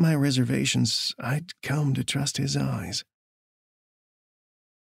 Despite my reservations, I'd come to trust his eyes.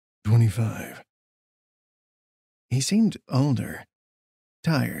 25. He seemed older,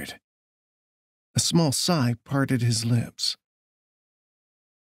 tired. A small sigh parted his lips.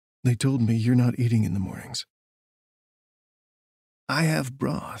 They told me you're not eating in the mornings. I have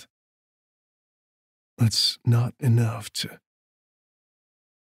broth. That's not enough to...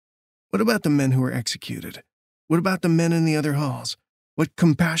 What about the men who were executed? What about the men in the other halls? What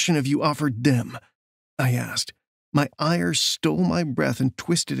compassion have you offered them? I asked. My ire stole my breath and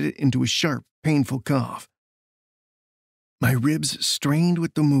twisted it into a sharp, painful cough. My ribs strained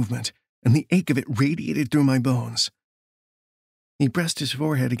with the movement, and the ache of it radiated through my bones. He pressed his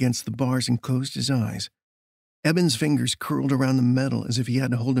forehead against the bars and closed his eyes. Eben's fingers curled around the metal as if he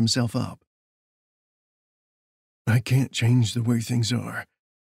had to hold himself up. I can't change the way things are.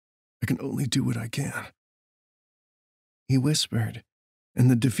 I can only do what I can. He whispered, and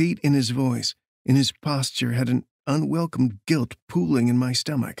the defeat in his voice, in his posture, had an unwelcome guilt pooling in my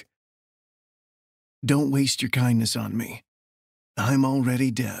stomach. Don't waste your kindness on me. I'm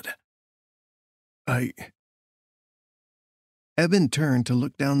already dead. Eben turned to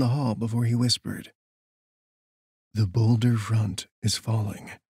look down the hall before he whispered, The boulder front is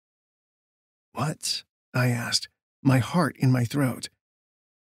falling. What? I asked, my heart in my throat.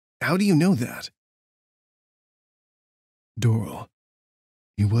 How do you know that? Doral.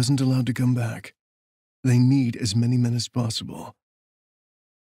 He wasn't allowed to come back. They need as many men as possible.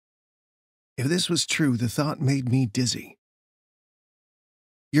 If this was true, the thought made me dizzy.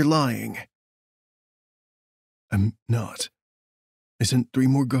 You're lying. I'm not. I sent 3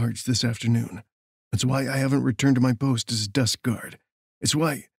 more guards this afternoon. That's why I haven't returned to my post as Dusk Guard. It's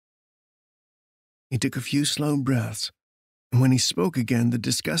why... He took a few slow breaths, and when he spoke again, the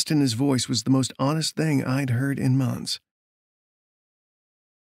disgust in his voice was the most honest thing I'd heard in months.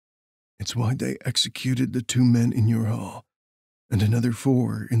 It's why they executed the 2 men in your hall, and another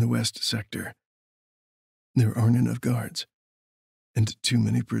 4 in the west sector. There aren't enough guards, and too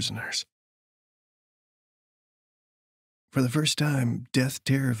many prisoners. For the first time, death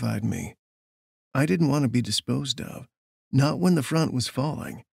terrified me. I didn't want to be disposed of, not when the front was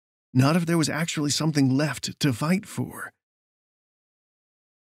falling, not if there was actually something left to fight for.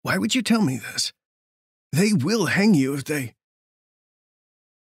 Why would you tell me this? They will hang you if they...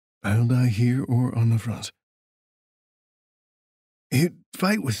 I'll die here or on the front. You'd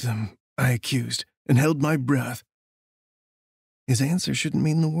fight with them, I accused, and held my breath. His answer shouldn't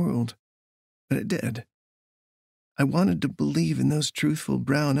mean the world, but it did. I wanted to believe in those truthful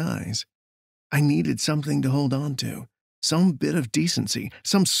brown eyes. I needed something to hold on to, some bit of decency,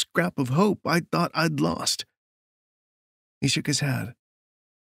 some scrap of hope I thought I'd lost. He shook his head.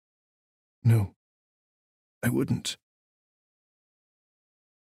 No, I wouldn't.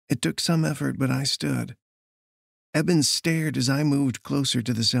 It took some effort, but I stood. Eben stared as I moved closer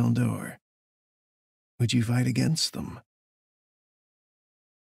to the cell door. Would you fight against them?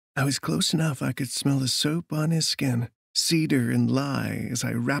 I was close enough I could smell the soap on his skin, cedar and lye, as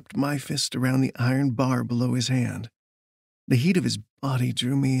I wrapped my fist around the iron bar below his hand. The heat of his body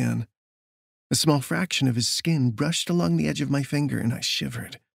drew me in. A small fraction of his skin brushed along the edge of my finger, and I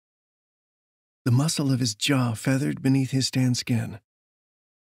shivered. The muscle of his jaw feathered beneath his tanned skin.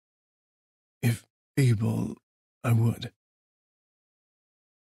 If able, I would.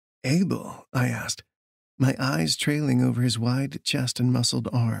 Able? I asked, my eyes trailing over his wide chest and muscled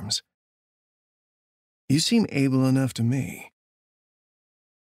arms. You seem able enough to me.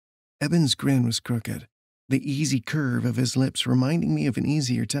 Eben's grin was crooked, the easy curve of his lips reminding me of an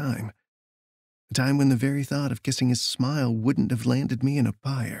easier time. A time when the very thought of kissing his smile wouldn't have landed me in a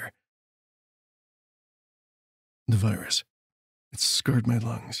pyre. The virus. It's scarred my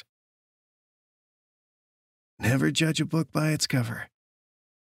lungs. Never judge a book by its cover.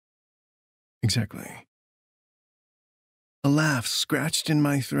 Exactly. A laugh scratched in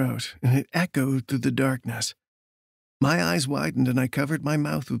my throat, and it echoed through the darkness. My eyes widened, and I covered my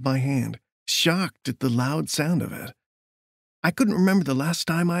mouth with my hand, shocked at the loud sound of it. I couldn't remember the last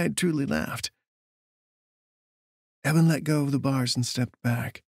time I had truly laughed. Eben let go of the bars and stepped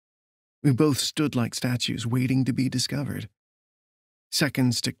back. We both stood like statues, waiting to be discovered.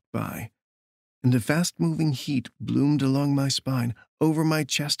 Seconds ticked by, and a fast-moving heat bloomed along my spine, over my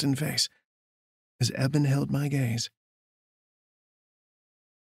chest and face, as Eben held my gaze.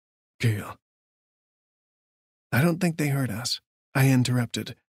 Cale. I don't think they heard us, I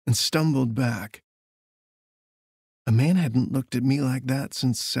interrupted, and stumbled back. A man hadn't looked at me like that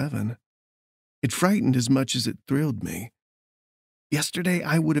since 7. It frightened as much as it thrilled me. Yesterday,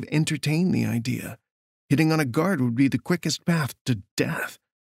 I would have entertained the idea. Hitting on a guard would be the quickest path to death.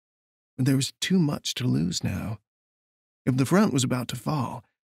 But there was too much to lose now. If the front was about to fall,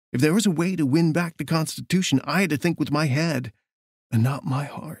 if there was a way to win back the Constitution, I had to think with my head and not my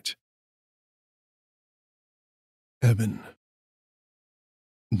heart. Eben.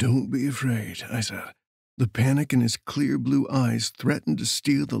 Don't be afraid, I said. The panic in his clear blue eyes threatened to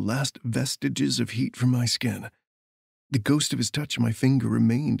steal the last vestiges of heat from my skin. The ghost of his touch on my finger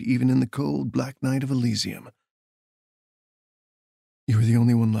remained even in the cold, black night of Elysium. You're the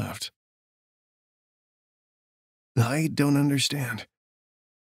only one left. I don't understand.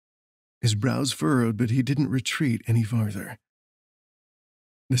 His brows furrowed, but he didn't retreat any farther.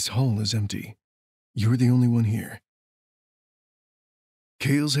 This hall is empty. You're the only one here.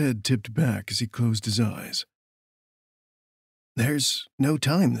 Cale's head tipped back as he closed his eyes. There's no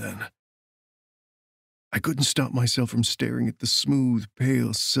time, then. I couldn't stop myself from staring at the smooth,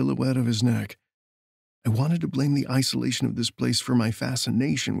 pale silhouette of his neck. I wanted to blame the isolation of this place for my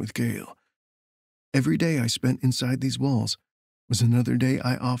fascination with Cale. Every day I spent inside these walls was another day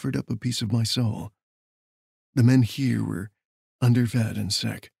I offered up a piece of my soul. The men here were underfed and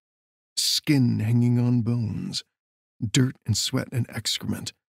sick, skin hanging on bones, dirt and sweat and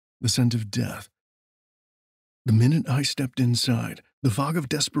excrement, the scent of death. The minute I stepped inside, the fog of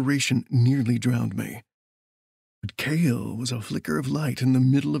desperation nearly drowned me. But Cale was a flicker of light in the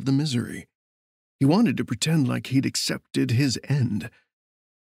middle of the misery. He wanted to pretend like he'd accepted his end,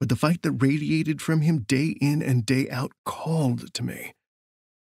 but the fight that radiated from him day in and day out called to me.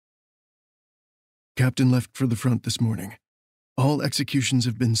 Captain left for the front this morning. All executions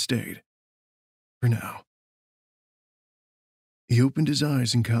have been stayed. For now. He opened his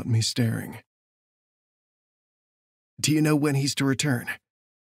eyes and caught me staring. Do you know when he's to return?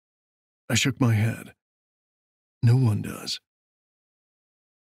 I shook my head. No one does.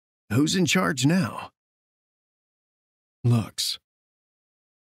 Who's in charge now? Lux.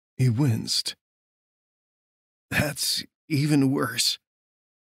 He winced. That's even worse.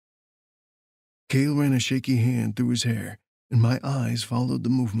 Cale ran a shaky hand through his hair, and my eyes followed the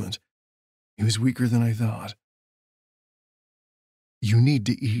movement. He was weaker than I thought. You need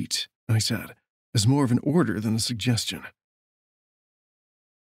to eat, I said, as more of an order than a suggestion.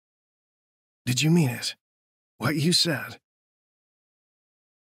 Did you mean it? What you said?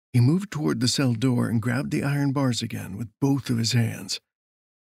 He moved toward the cell door and grabbed the iron bars again with both of his hands.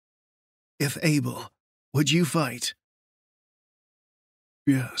 If able, would you fight?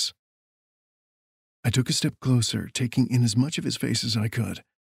 Yes. I took a step closer, taking in as much of his face as I could.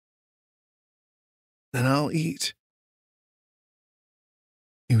 Then I'll eat.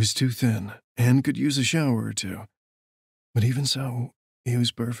 He was too thin and could use a shower or two, but even so, he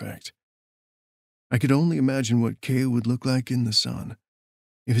was perfect. I could only imagine what Cale would look like in the sun,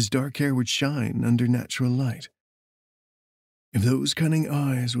 if his dark hair would shine under natural light. If those cunning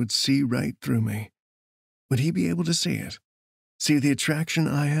eyes would see right through me, would he be able to see it, see the attraction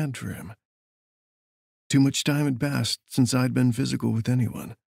I had for him? Too much time had passed since I'd been physical with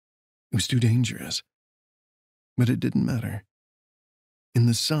anyone. It was too dangerous. But it didn't matter. In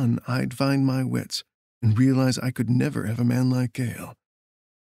the sun, I'd find my wits and realize I could never have a man like Cale.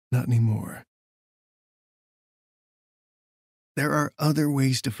 Not anymore. There are other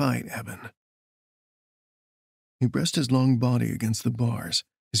ways to fight, Eben. He pressed his long body against the bars,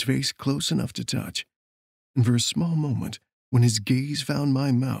 his face close enough to touch, and for a small moment, when his gaze found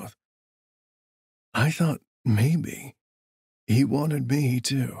my mouth, I thought maybe he wanted me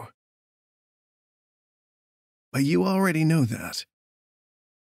too. But you already know that.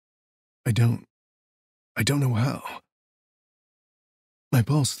 I don't know how. My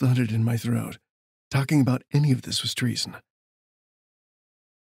pulse thudded in my throat. Talking about any of this was treason.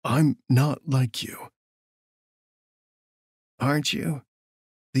 I'm not like you. Aren't you?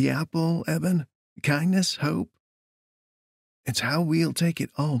 The apple, Eben? Kindness, hope? It's how we'll take it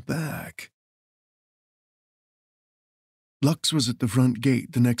all back. Lux was at the front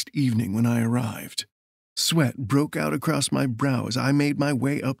gate the next evening when I arrived. Sweat broke out across my brow as I made my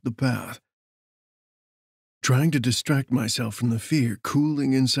way up the path. Trying to distract myself from the fear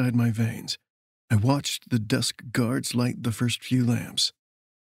cooling inside my veins, I watched the Dusk Guards light the first few lamps.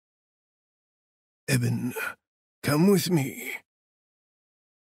 Eben, come with me.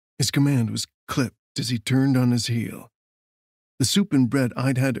 His command was clipped as he turned on his heel. The soup and bread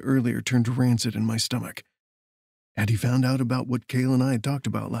I'd had earlier turned rancid in my stomach. Had he found out about what Cale and I had talked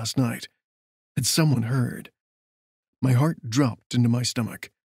about last night? Had someone heard? My heart dropped into my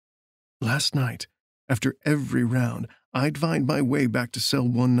stomach. Last night, after every round, I'd find my way back to cell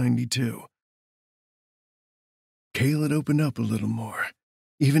 192. Cale had opened up a little more,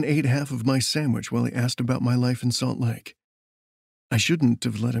 even ate half of my sandwich while he asked about my life in Salt Lake. I shouldn't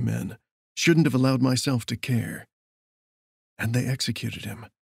have let him in, shouldn't have allowed myself to care. And they executed him.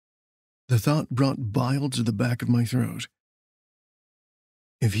 The thought brought bile to the back of my throat.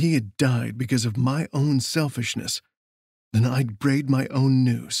 If he had died because of my own selfishness, then I'd braid my own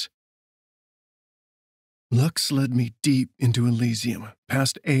noose. Lux led me deep into Elysium,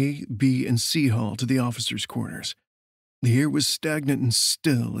 past A, B, and C Hall to the officers' quarters. The air was stagnant and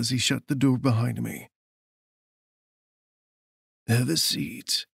still as he shut the door behind me. Have a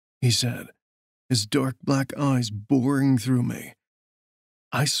seat, he said, his dark black eyes boring through me.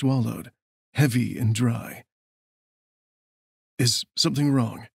 I swallowed, heavy and dry. Is something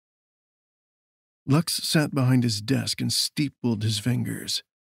wrong? Lux sat behind his desk and steepled his fingers.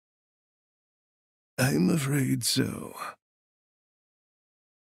 I'm afraid so.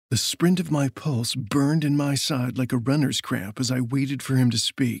 The sprint of my pulse burned in my side like a runner's cramp as I waited for him to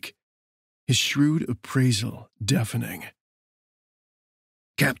speak, his shrewd appraisal deafening.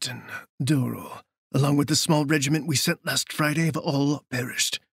 Captain Dorrell, along with the small regiment we sent last Friday, have all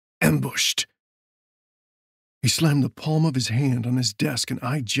perished, ambushed. He slammed the palm of his hand on his desk and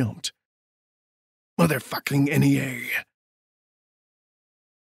I jumped. Motherfucking NEA.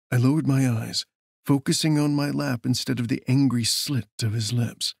 I lowered my eyes, focusing on my lap instead of the angry slit of his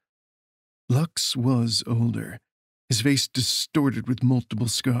lips. Lux was older, his face distorted with multiple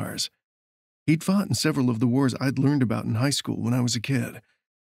scars. He'd fought in several of the wars I'd learned about in high school when I was a kid.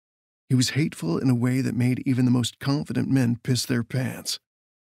 He was hateful in a way that made even the most confident men piss their pants.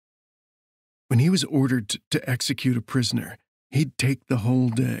 When he was ordered to execute a prisoner, he'd take the whole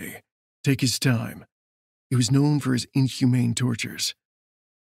day, take his time. He was known for his inhumane tortures.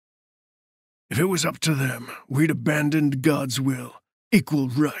 If it was up to them, we'd abandoned God's will, equal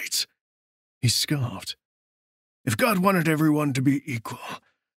rights. He scoffed. If God wanted everyone to be equal,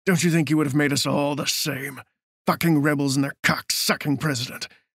 don't you think he would have made us all the same? Fucking rebels and their cock-sucking president.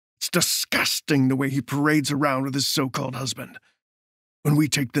 It's disgusting the way he parades around with his so-called husband. When we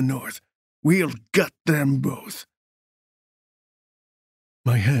take the North, we'll gut them both.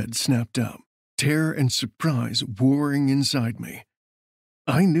 My head snapped up, terror and surprise warring inside me.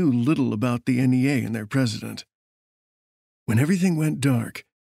 I knew little about the NEA and their president. When everything went dark,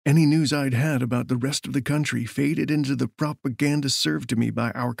 any news I'd had about the rest of the country faded into the propaganda served to me by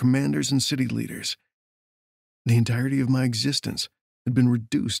our commanders and city leaders. The entirety of my existence had been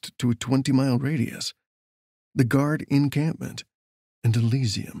reduced to a 20-mile radius. The Guard encampment and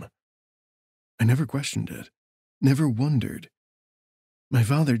Elysium. I never questioned it, never wondered. My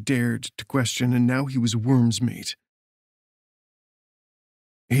father dared to question, and now he was worm's meat.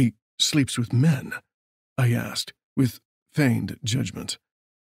 He sleeps with men? I asked, with feigned judgment.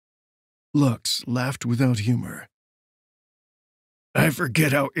 Lux laughed without humor. I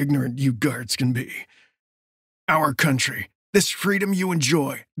forget how ignorant you guards can be. Our country, this freedom you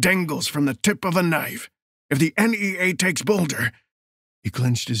enjoy, dangles from the tip of a knife. If the NEA takes Boulder, he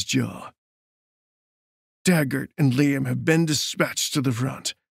clenched his jaw. Taggart and Liam have been dispatched to the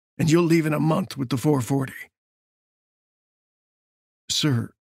front, and you'll leave in a month with the 440. Sir,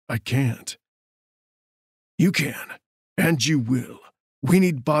 I can't. You can, and you will. We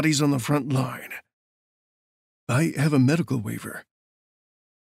need bodies on the front line. I have a medical waiver.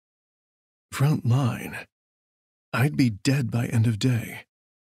 Front line? I'd be dead by end of day.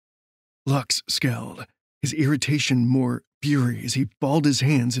 Lux scowled, his irritation more fury as he balled his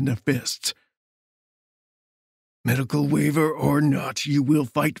hands into fists. Medical waiver or not, you will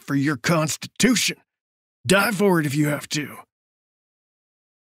fight for your constitution. Die for it if you have to.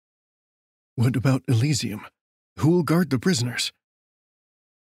 What about Elysium? Who will guard the prisoners?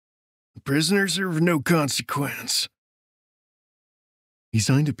 The prisoners are of no consequence. He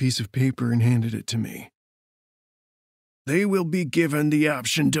signed a piece of paper and handed it to me. They will be given the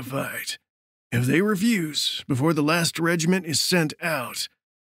option to fight. If they refuse before the last regiment is sent out,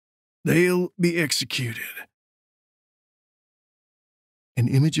 they'll be executed. An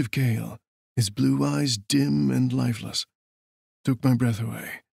image of Cale, his blue eyes dim and lifeless, took my breath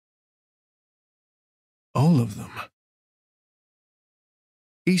away. All of them.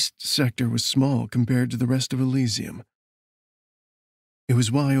 East Sector was small compared to the rest of Elysium. It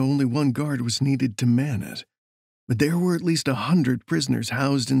was why only one guard was needed to man it, but there were at least 100 prisoners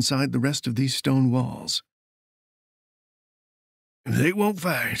housed inside the rest of these stone walls. If they won't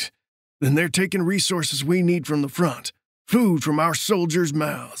fight, then they're taking resources we need from the front, food from our soldiers'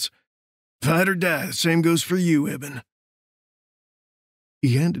 mouths. Fight or die, the same goes for you, Eben.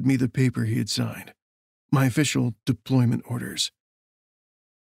 He handed me the paper he had signed, my official deployment orders.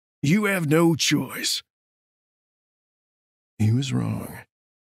 You have no choice. He was wrong.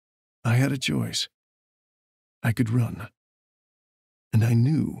 I had a choice. I could run. And I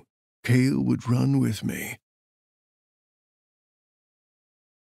knew Cale would run with me.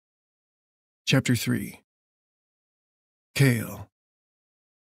 Chapter 3. Cale.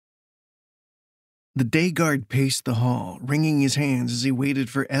 The day guard paced the hall, wringing his hands as he waited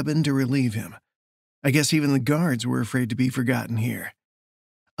for Eben to relieve him. I guess even the guards were afraid to be forgotten here.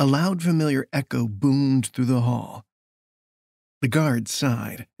 A loud, familiar echo boomed through the hall. The guard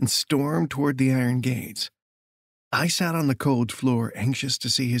sighed and stormed toward the iron gates. I sat on the cold floor, anxious to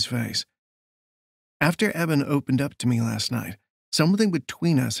see his face. After Eben opened up to me last night, something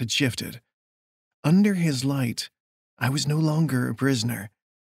between us had shifted. Under his light, I was no longer a prisoner.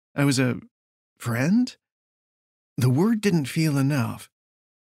 I was a friend? The word didn't feel enough.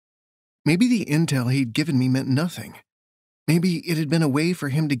 Maybe the intel he'd given me meant nothing. Maybe it had been a way for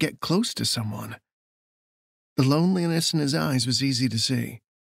him to get close to someone. The loneliness in his eyes was easy to see.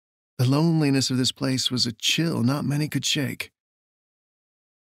 The loneliness of this place was a chill not many could shake.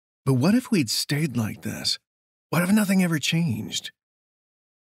 But what if we'd stayed like this? What if nothing ever changed?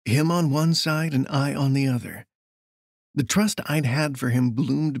 Him on one side and I on the other. The trust I'd had for him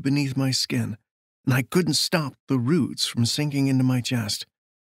bloomed beneath my skin, and I couldn't stop the roots from sinking into my chest.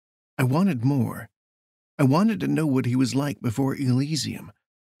 I wanted more. I wanted to know what he was like before Elysium,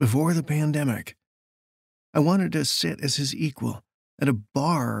 before the pandemic. I wanted to sit as his equal at a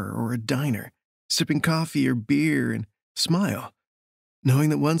bar or a diner, sipping coffee or beer and smile, knowing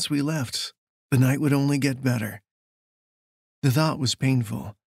that once we left, the night would only get better. The thought was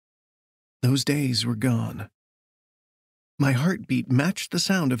painful. Those days were gone. My heartbeat matched the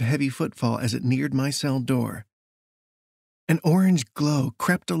sound of heavy footfall as it neared my cell door. An orange glow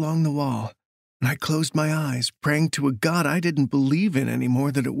crept along the wall, and I closed my eyes, praying to a God I didn't believe in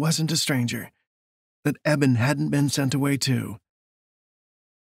anymore that it wasn't a stranger, that Eben hadn't been sent away too.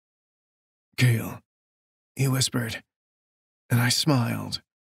 "Cale," he whispered, and I smiled.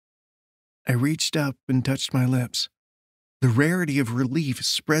 I reached up and touched my lips. The rarity of relief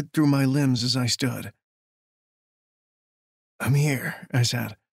spread through my limbs as I stood. "I'm here," I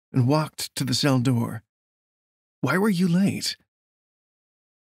said, and walked to the cell door. "Why were you late?"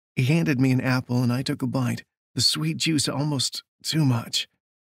 He handed me an apple and I took a bite, the sweet juice almost too much.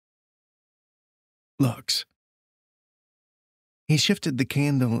 "Looks." He shifted the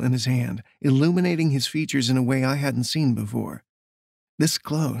candle in his hand, illuminating his features in a way I hadn't seen before. This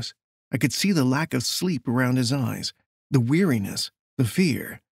close, I could see the lack of sleep around his eyes, the weariness, the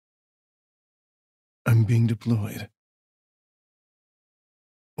fear. "I'm being deployed."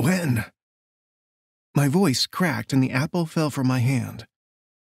 "When?" My voice cracked and the apple fell from my hand.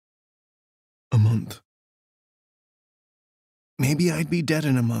 "A month." Maybe I'd be dead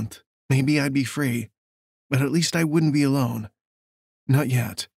in a month. Maybe I'd be free. But at least I wouldn't be alone. Not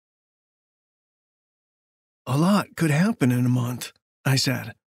yet. "A lot could happen in a month," I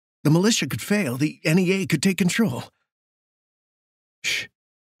said. "The militia could fail. The NEA could take control." "Shh,"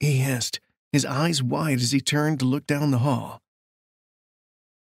 he hissed, his eyes wide as he turned to look down the hall.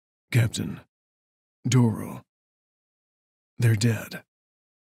 "Captain, Doro, they're dead."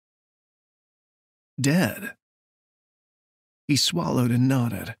 "Dead?" He swallowed and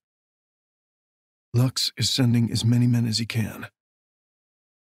nodded. "Lux is sending as many men as he can."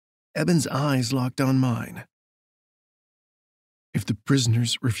 Eben's eyes locked on mine. "If the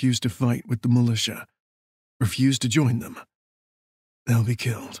prisoners refuse to fight with the militia, refuse to join them, they'll be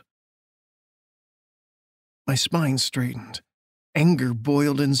killed." My spine straightened. Anger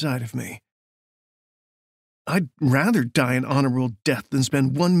boiled inside of me. I'd rather die an honorable death than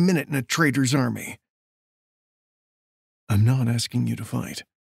spend 1 minute in a traitor's army. "I'm not asking you to fight."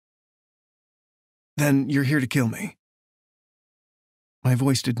 "Then you're here to kill me." My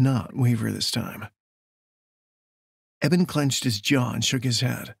voice did not waver this time. Eben clenched his jaw and shook his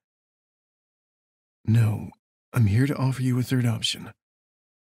head. "No, I'm here to offer you a third option."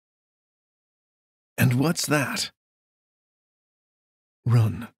 "And what's that?"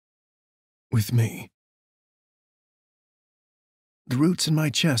 "Run. With me." The roots in my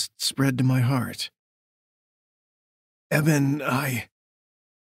chest spread to my heart. "Eben,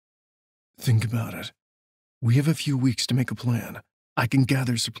 Think about it. We have a few weeks to make a plan. I can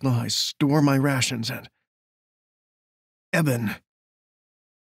gather supplies, store my rations, and... Eben.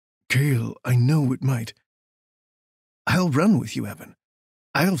 Cale, I know it might. I'll run with you, Eben.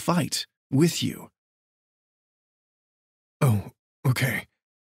 I'll fight with you." "Oh, okay."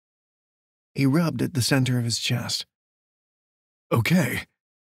 He rubbed at the center of his chest. "Okay."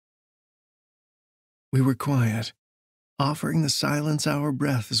 We were quiet, offering the silence our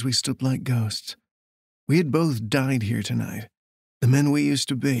breath as we stood like ghosts. We had both died here tonight, the men we used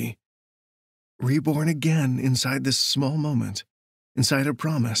to be. Reborn again inside this small moment, inside a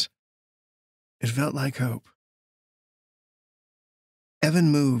promise. It felt like hope.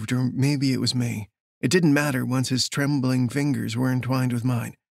 Evan moved, or maybe it was me. It didn't matter once his trembling fingers were entwined with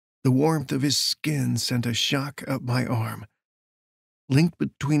mine. The warmth of his skin sent a shock up my arm. Linked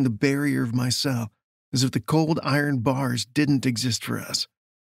between the barrier of my cell, as if the cold iron bars didn't exist for us.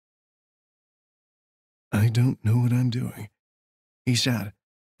 "I don't know what I'm doing," he said,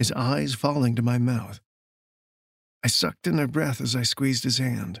 his eyes falling to my mouth. I sucked in a breath as I squeezed his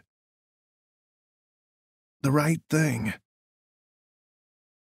hand. "The right thing."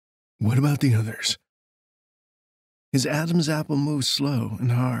 "What about the others?" His Adam's apple moves slow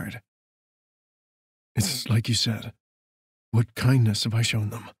and hard. It's like you said. What kindness have I shown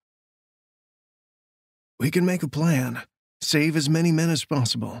them? We can make a plan. Save as many men as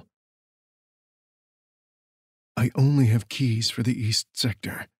possible. I only have keys for the east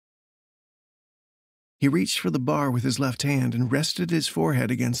sector. He reached for the bar with his left hand and rested his forehead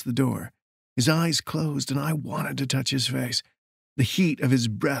against the door. His eyes closed, and I wanted to touch his face. The heat of his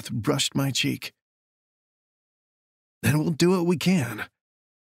breath brushed my cheek. Then we'll do what we can.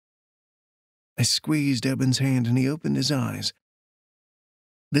 I squeezed Eben's hand, and he opened his eyes.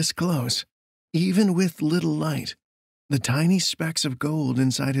 This close, even with little light, the tiny specks of gold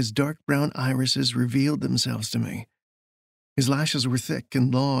inside his dark brown irises revealed themselves to me. His lashes were thick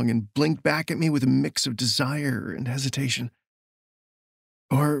and long and blinked back at me with a mix of desire and hesitation.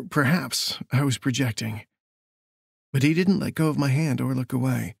 Or perhaps I was projecting. But he didn't let go of my hand or look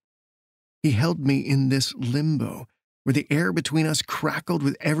away. He held me in this limbo, where the air between us crackled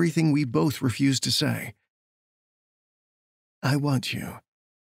with everything we both refused to say. I want you.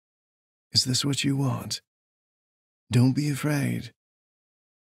 Is this what you want? Don't be afraid.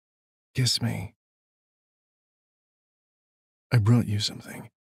 Kiss me. I brought you something,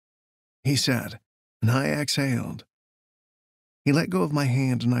 he said, and I exhaled. He let go of my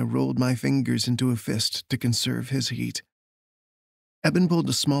hand, and I rolled my fingers into a fist to conserve his heat. Eben pulled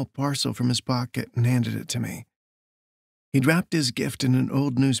a small parcel from his pocket and handed it to me. He'd wrapped his gift in an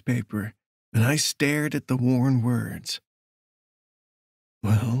old newspaper, and I stared at the worn words.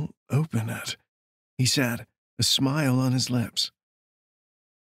 Well, open it, he said, a smile on his lips.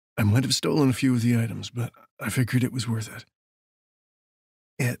 I might have stolen a few of the items, but I figured it was worth it.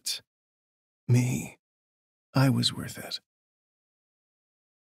 Me. I was worth it.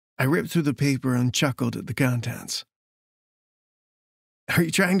 I ripped through the paper and chuckled at the contents. Are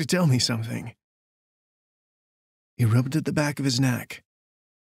you trying to tell me something? He rubbed at the back of his neck.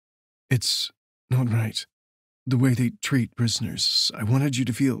 It's not right. The way they treat prisoners. I wanted you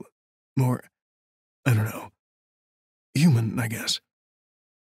to feel more, I don't know, human, I guess.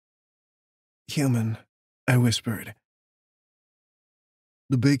 Human, I whispered.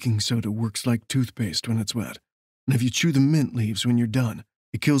 The baking soda works like toothpaste when it's wet, and if you chew the mint leaves when you're done,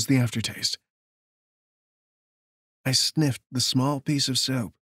 it kills the aftertaste. I sniffed the small piece of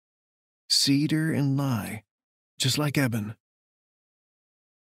soap. Cedar and lye, just like Eben.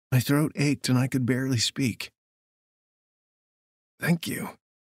 My throat ached and I could barely speak. Thank you.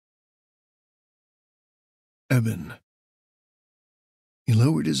 Eben. He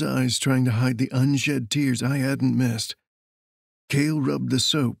lowered his eyes, trying to hide the unshed tears I hadn't missed. Cale rubbed the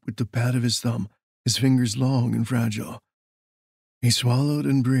soap with the pad of his thumb, his fingers long and fragile. He swallowed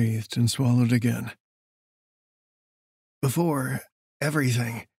and breathed and swallowed again. Before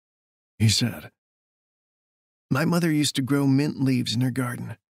everything, he said. My mother used to grow mint leaves in her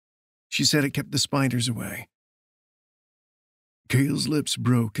garden. She said it kept the spiders away. Cale's lips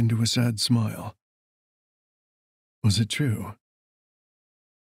broke into a sad smile. Was it true?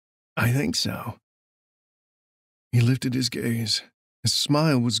 I think so. He lifted his gaze. His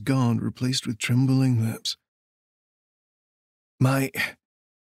smile was gone, replaced with trembling lips. My...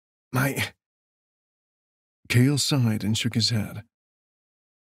 Cale sighed and shook his head.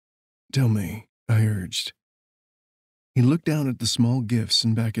 Tell me, I urged. He looked down at the small gifts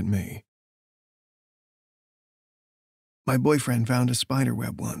and back at me. My boyfriend found a spider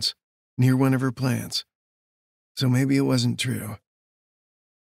web once, near one of her plants. So maybe it wasn't true.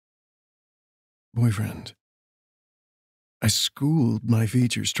 Boyfriend. I schooled my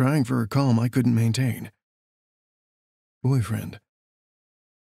features, trying for a calm I couldn't maintain. Boyfriend.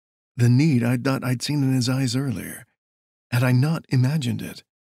 The need I thought I'd seen in his eyes earlier. Had I not imagined it?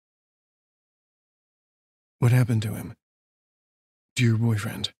 What happened to him? To your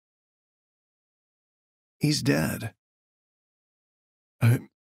boyfriend? He's dead.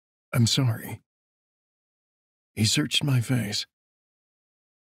 I'm sorry. He searched my face.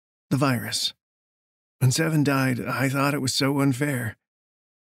 The virus. When Seven died, I thought it was so unfair.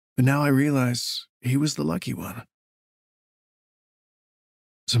 But now I realize he was the lucky one.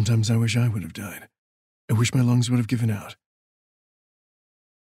 Sometimes I wish I would have died. I wish my lungs would have given out.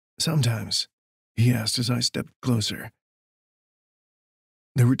 Sometimes, he asked as I stepped closer.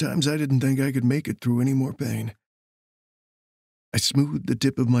 There were times I didn't think I could make it through any more pain. I smoothed the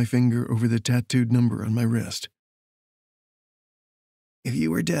tip of my finger over the tattooed number on my wrist. If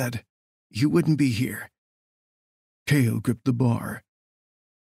you were dead, you wouldn't be here. Cale gripped the bar.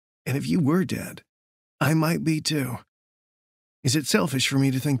 And if you were dead, I might be too. Is it selfish for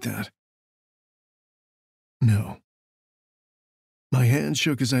me to think that? No. My hand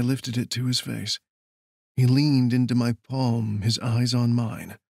shook as I lifted it to his face. He leaned into my palm, his eyes on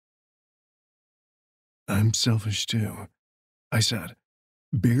mine. I'm selfish too, I said,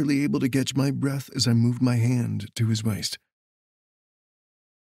 barely able to catch my breath as I moved my hand to his waist.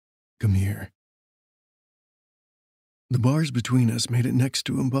 Come here. The bars between us made it next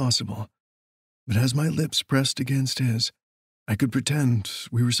to impossible, but as my lips pressed against his, I could pretend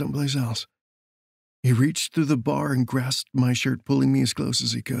we were someplace else. He reached through the bar and grasped my shirt, pulling me as close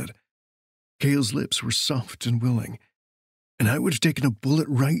as he could. Cale's lips were soft and willing, and I would have taken a bullet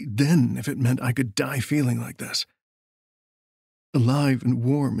right then if it meant I could die feeling like this. Alive and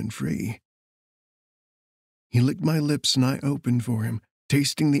warm and free. He licked my lips and I opened for him,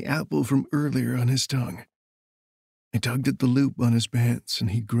 tasting the apple from earlier on his tongue. I tugged at the loop on his pants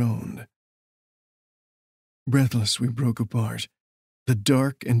and he groaned. Breathless, we broke apart, the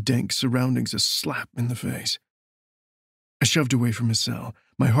dark and dank surroundings a slap in the face. I shoved away from his cell,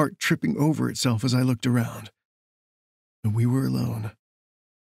 my heart tripping over itself as I looked around. But we were alone.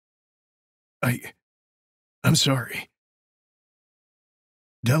 I'm sorry.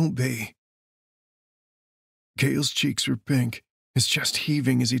 Don't be. Cale's cheeks were pink, his chest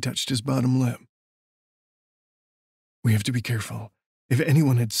heaving as he touched his bottom lip. We have to be careful. If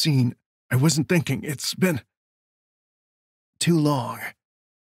anyone had seen, I wasn't thinking. It's been too long.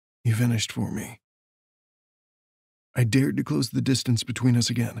 He finished for me. I dared to close the distance between us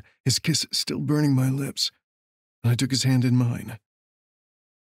again, his kiss still burning my lips, and I took his hand in mine.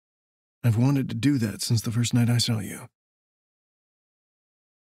 I've wanted to do that since the first night I saw you.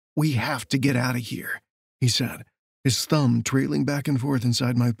 We have to get out of here, he said, his thumb trailing back and forth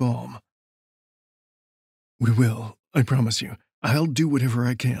inside my palm. We will, I promise you. I'll do whatever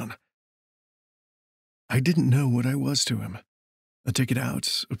I can. I didn't know what I was to him. A ticket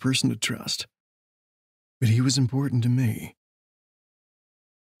out, a person to trust. But he was important to me.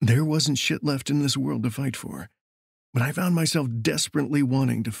 There wasn't shit left in this world to fight for, but I found myself desperately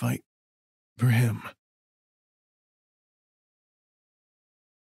wanting to fight for him.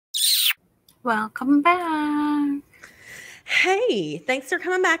 Welcome back. Hey, thanks for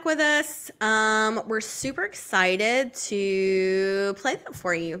coming back with us. We're super excited to play that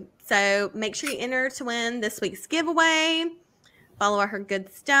for you. So make sure you enter to win this week's giveaway. Follow her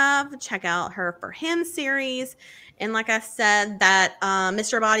good stuff. Check out her For Him series. And like I said, that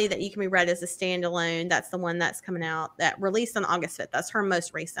Mr. Body that you can be read as a standalone, that's the one that's coming out, that released on August 5th. That's her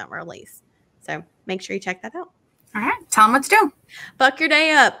most recent release. So make sure you check that out. All right. Tell them what to do. Fuck your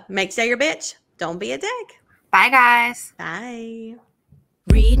day up. Make today your bitch. Don't be a dick. Bye, guys. Bye.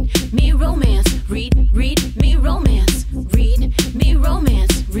 Read me romance. Read me romance. Read me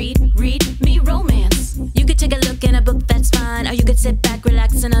romance. Read me romance. You could take a look in a book, that's fine. Or you could sit back,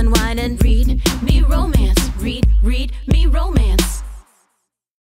 relax, and unwind and read me romance. Read me romance.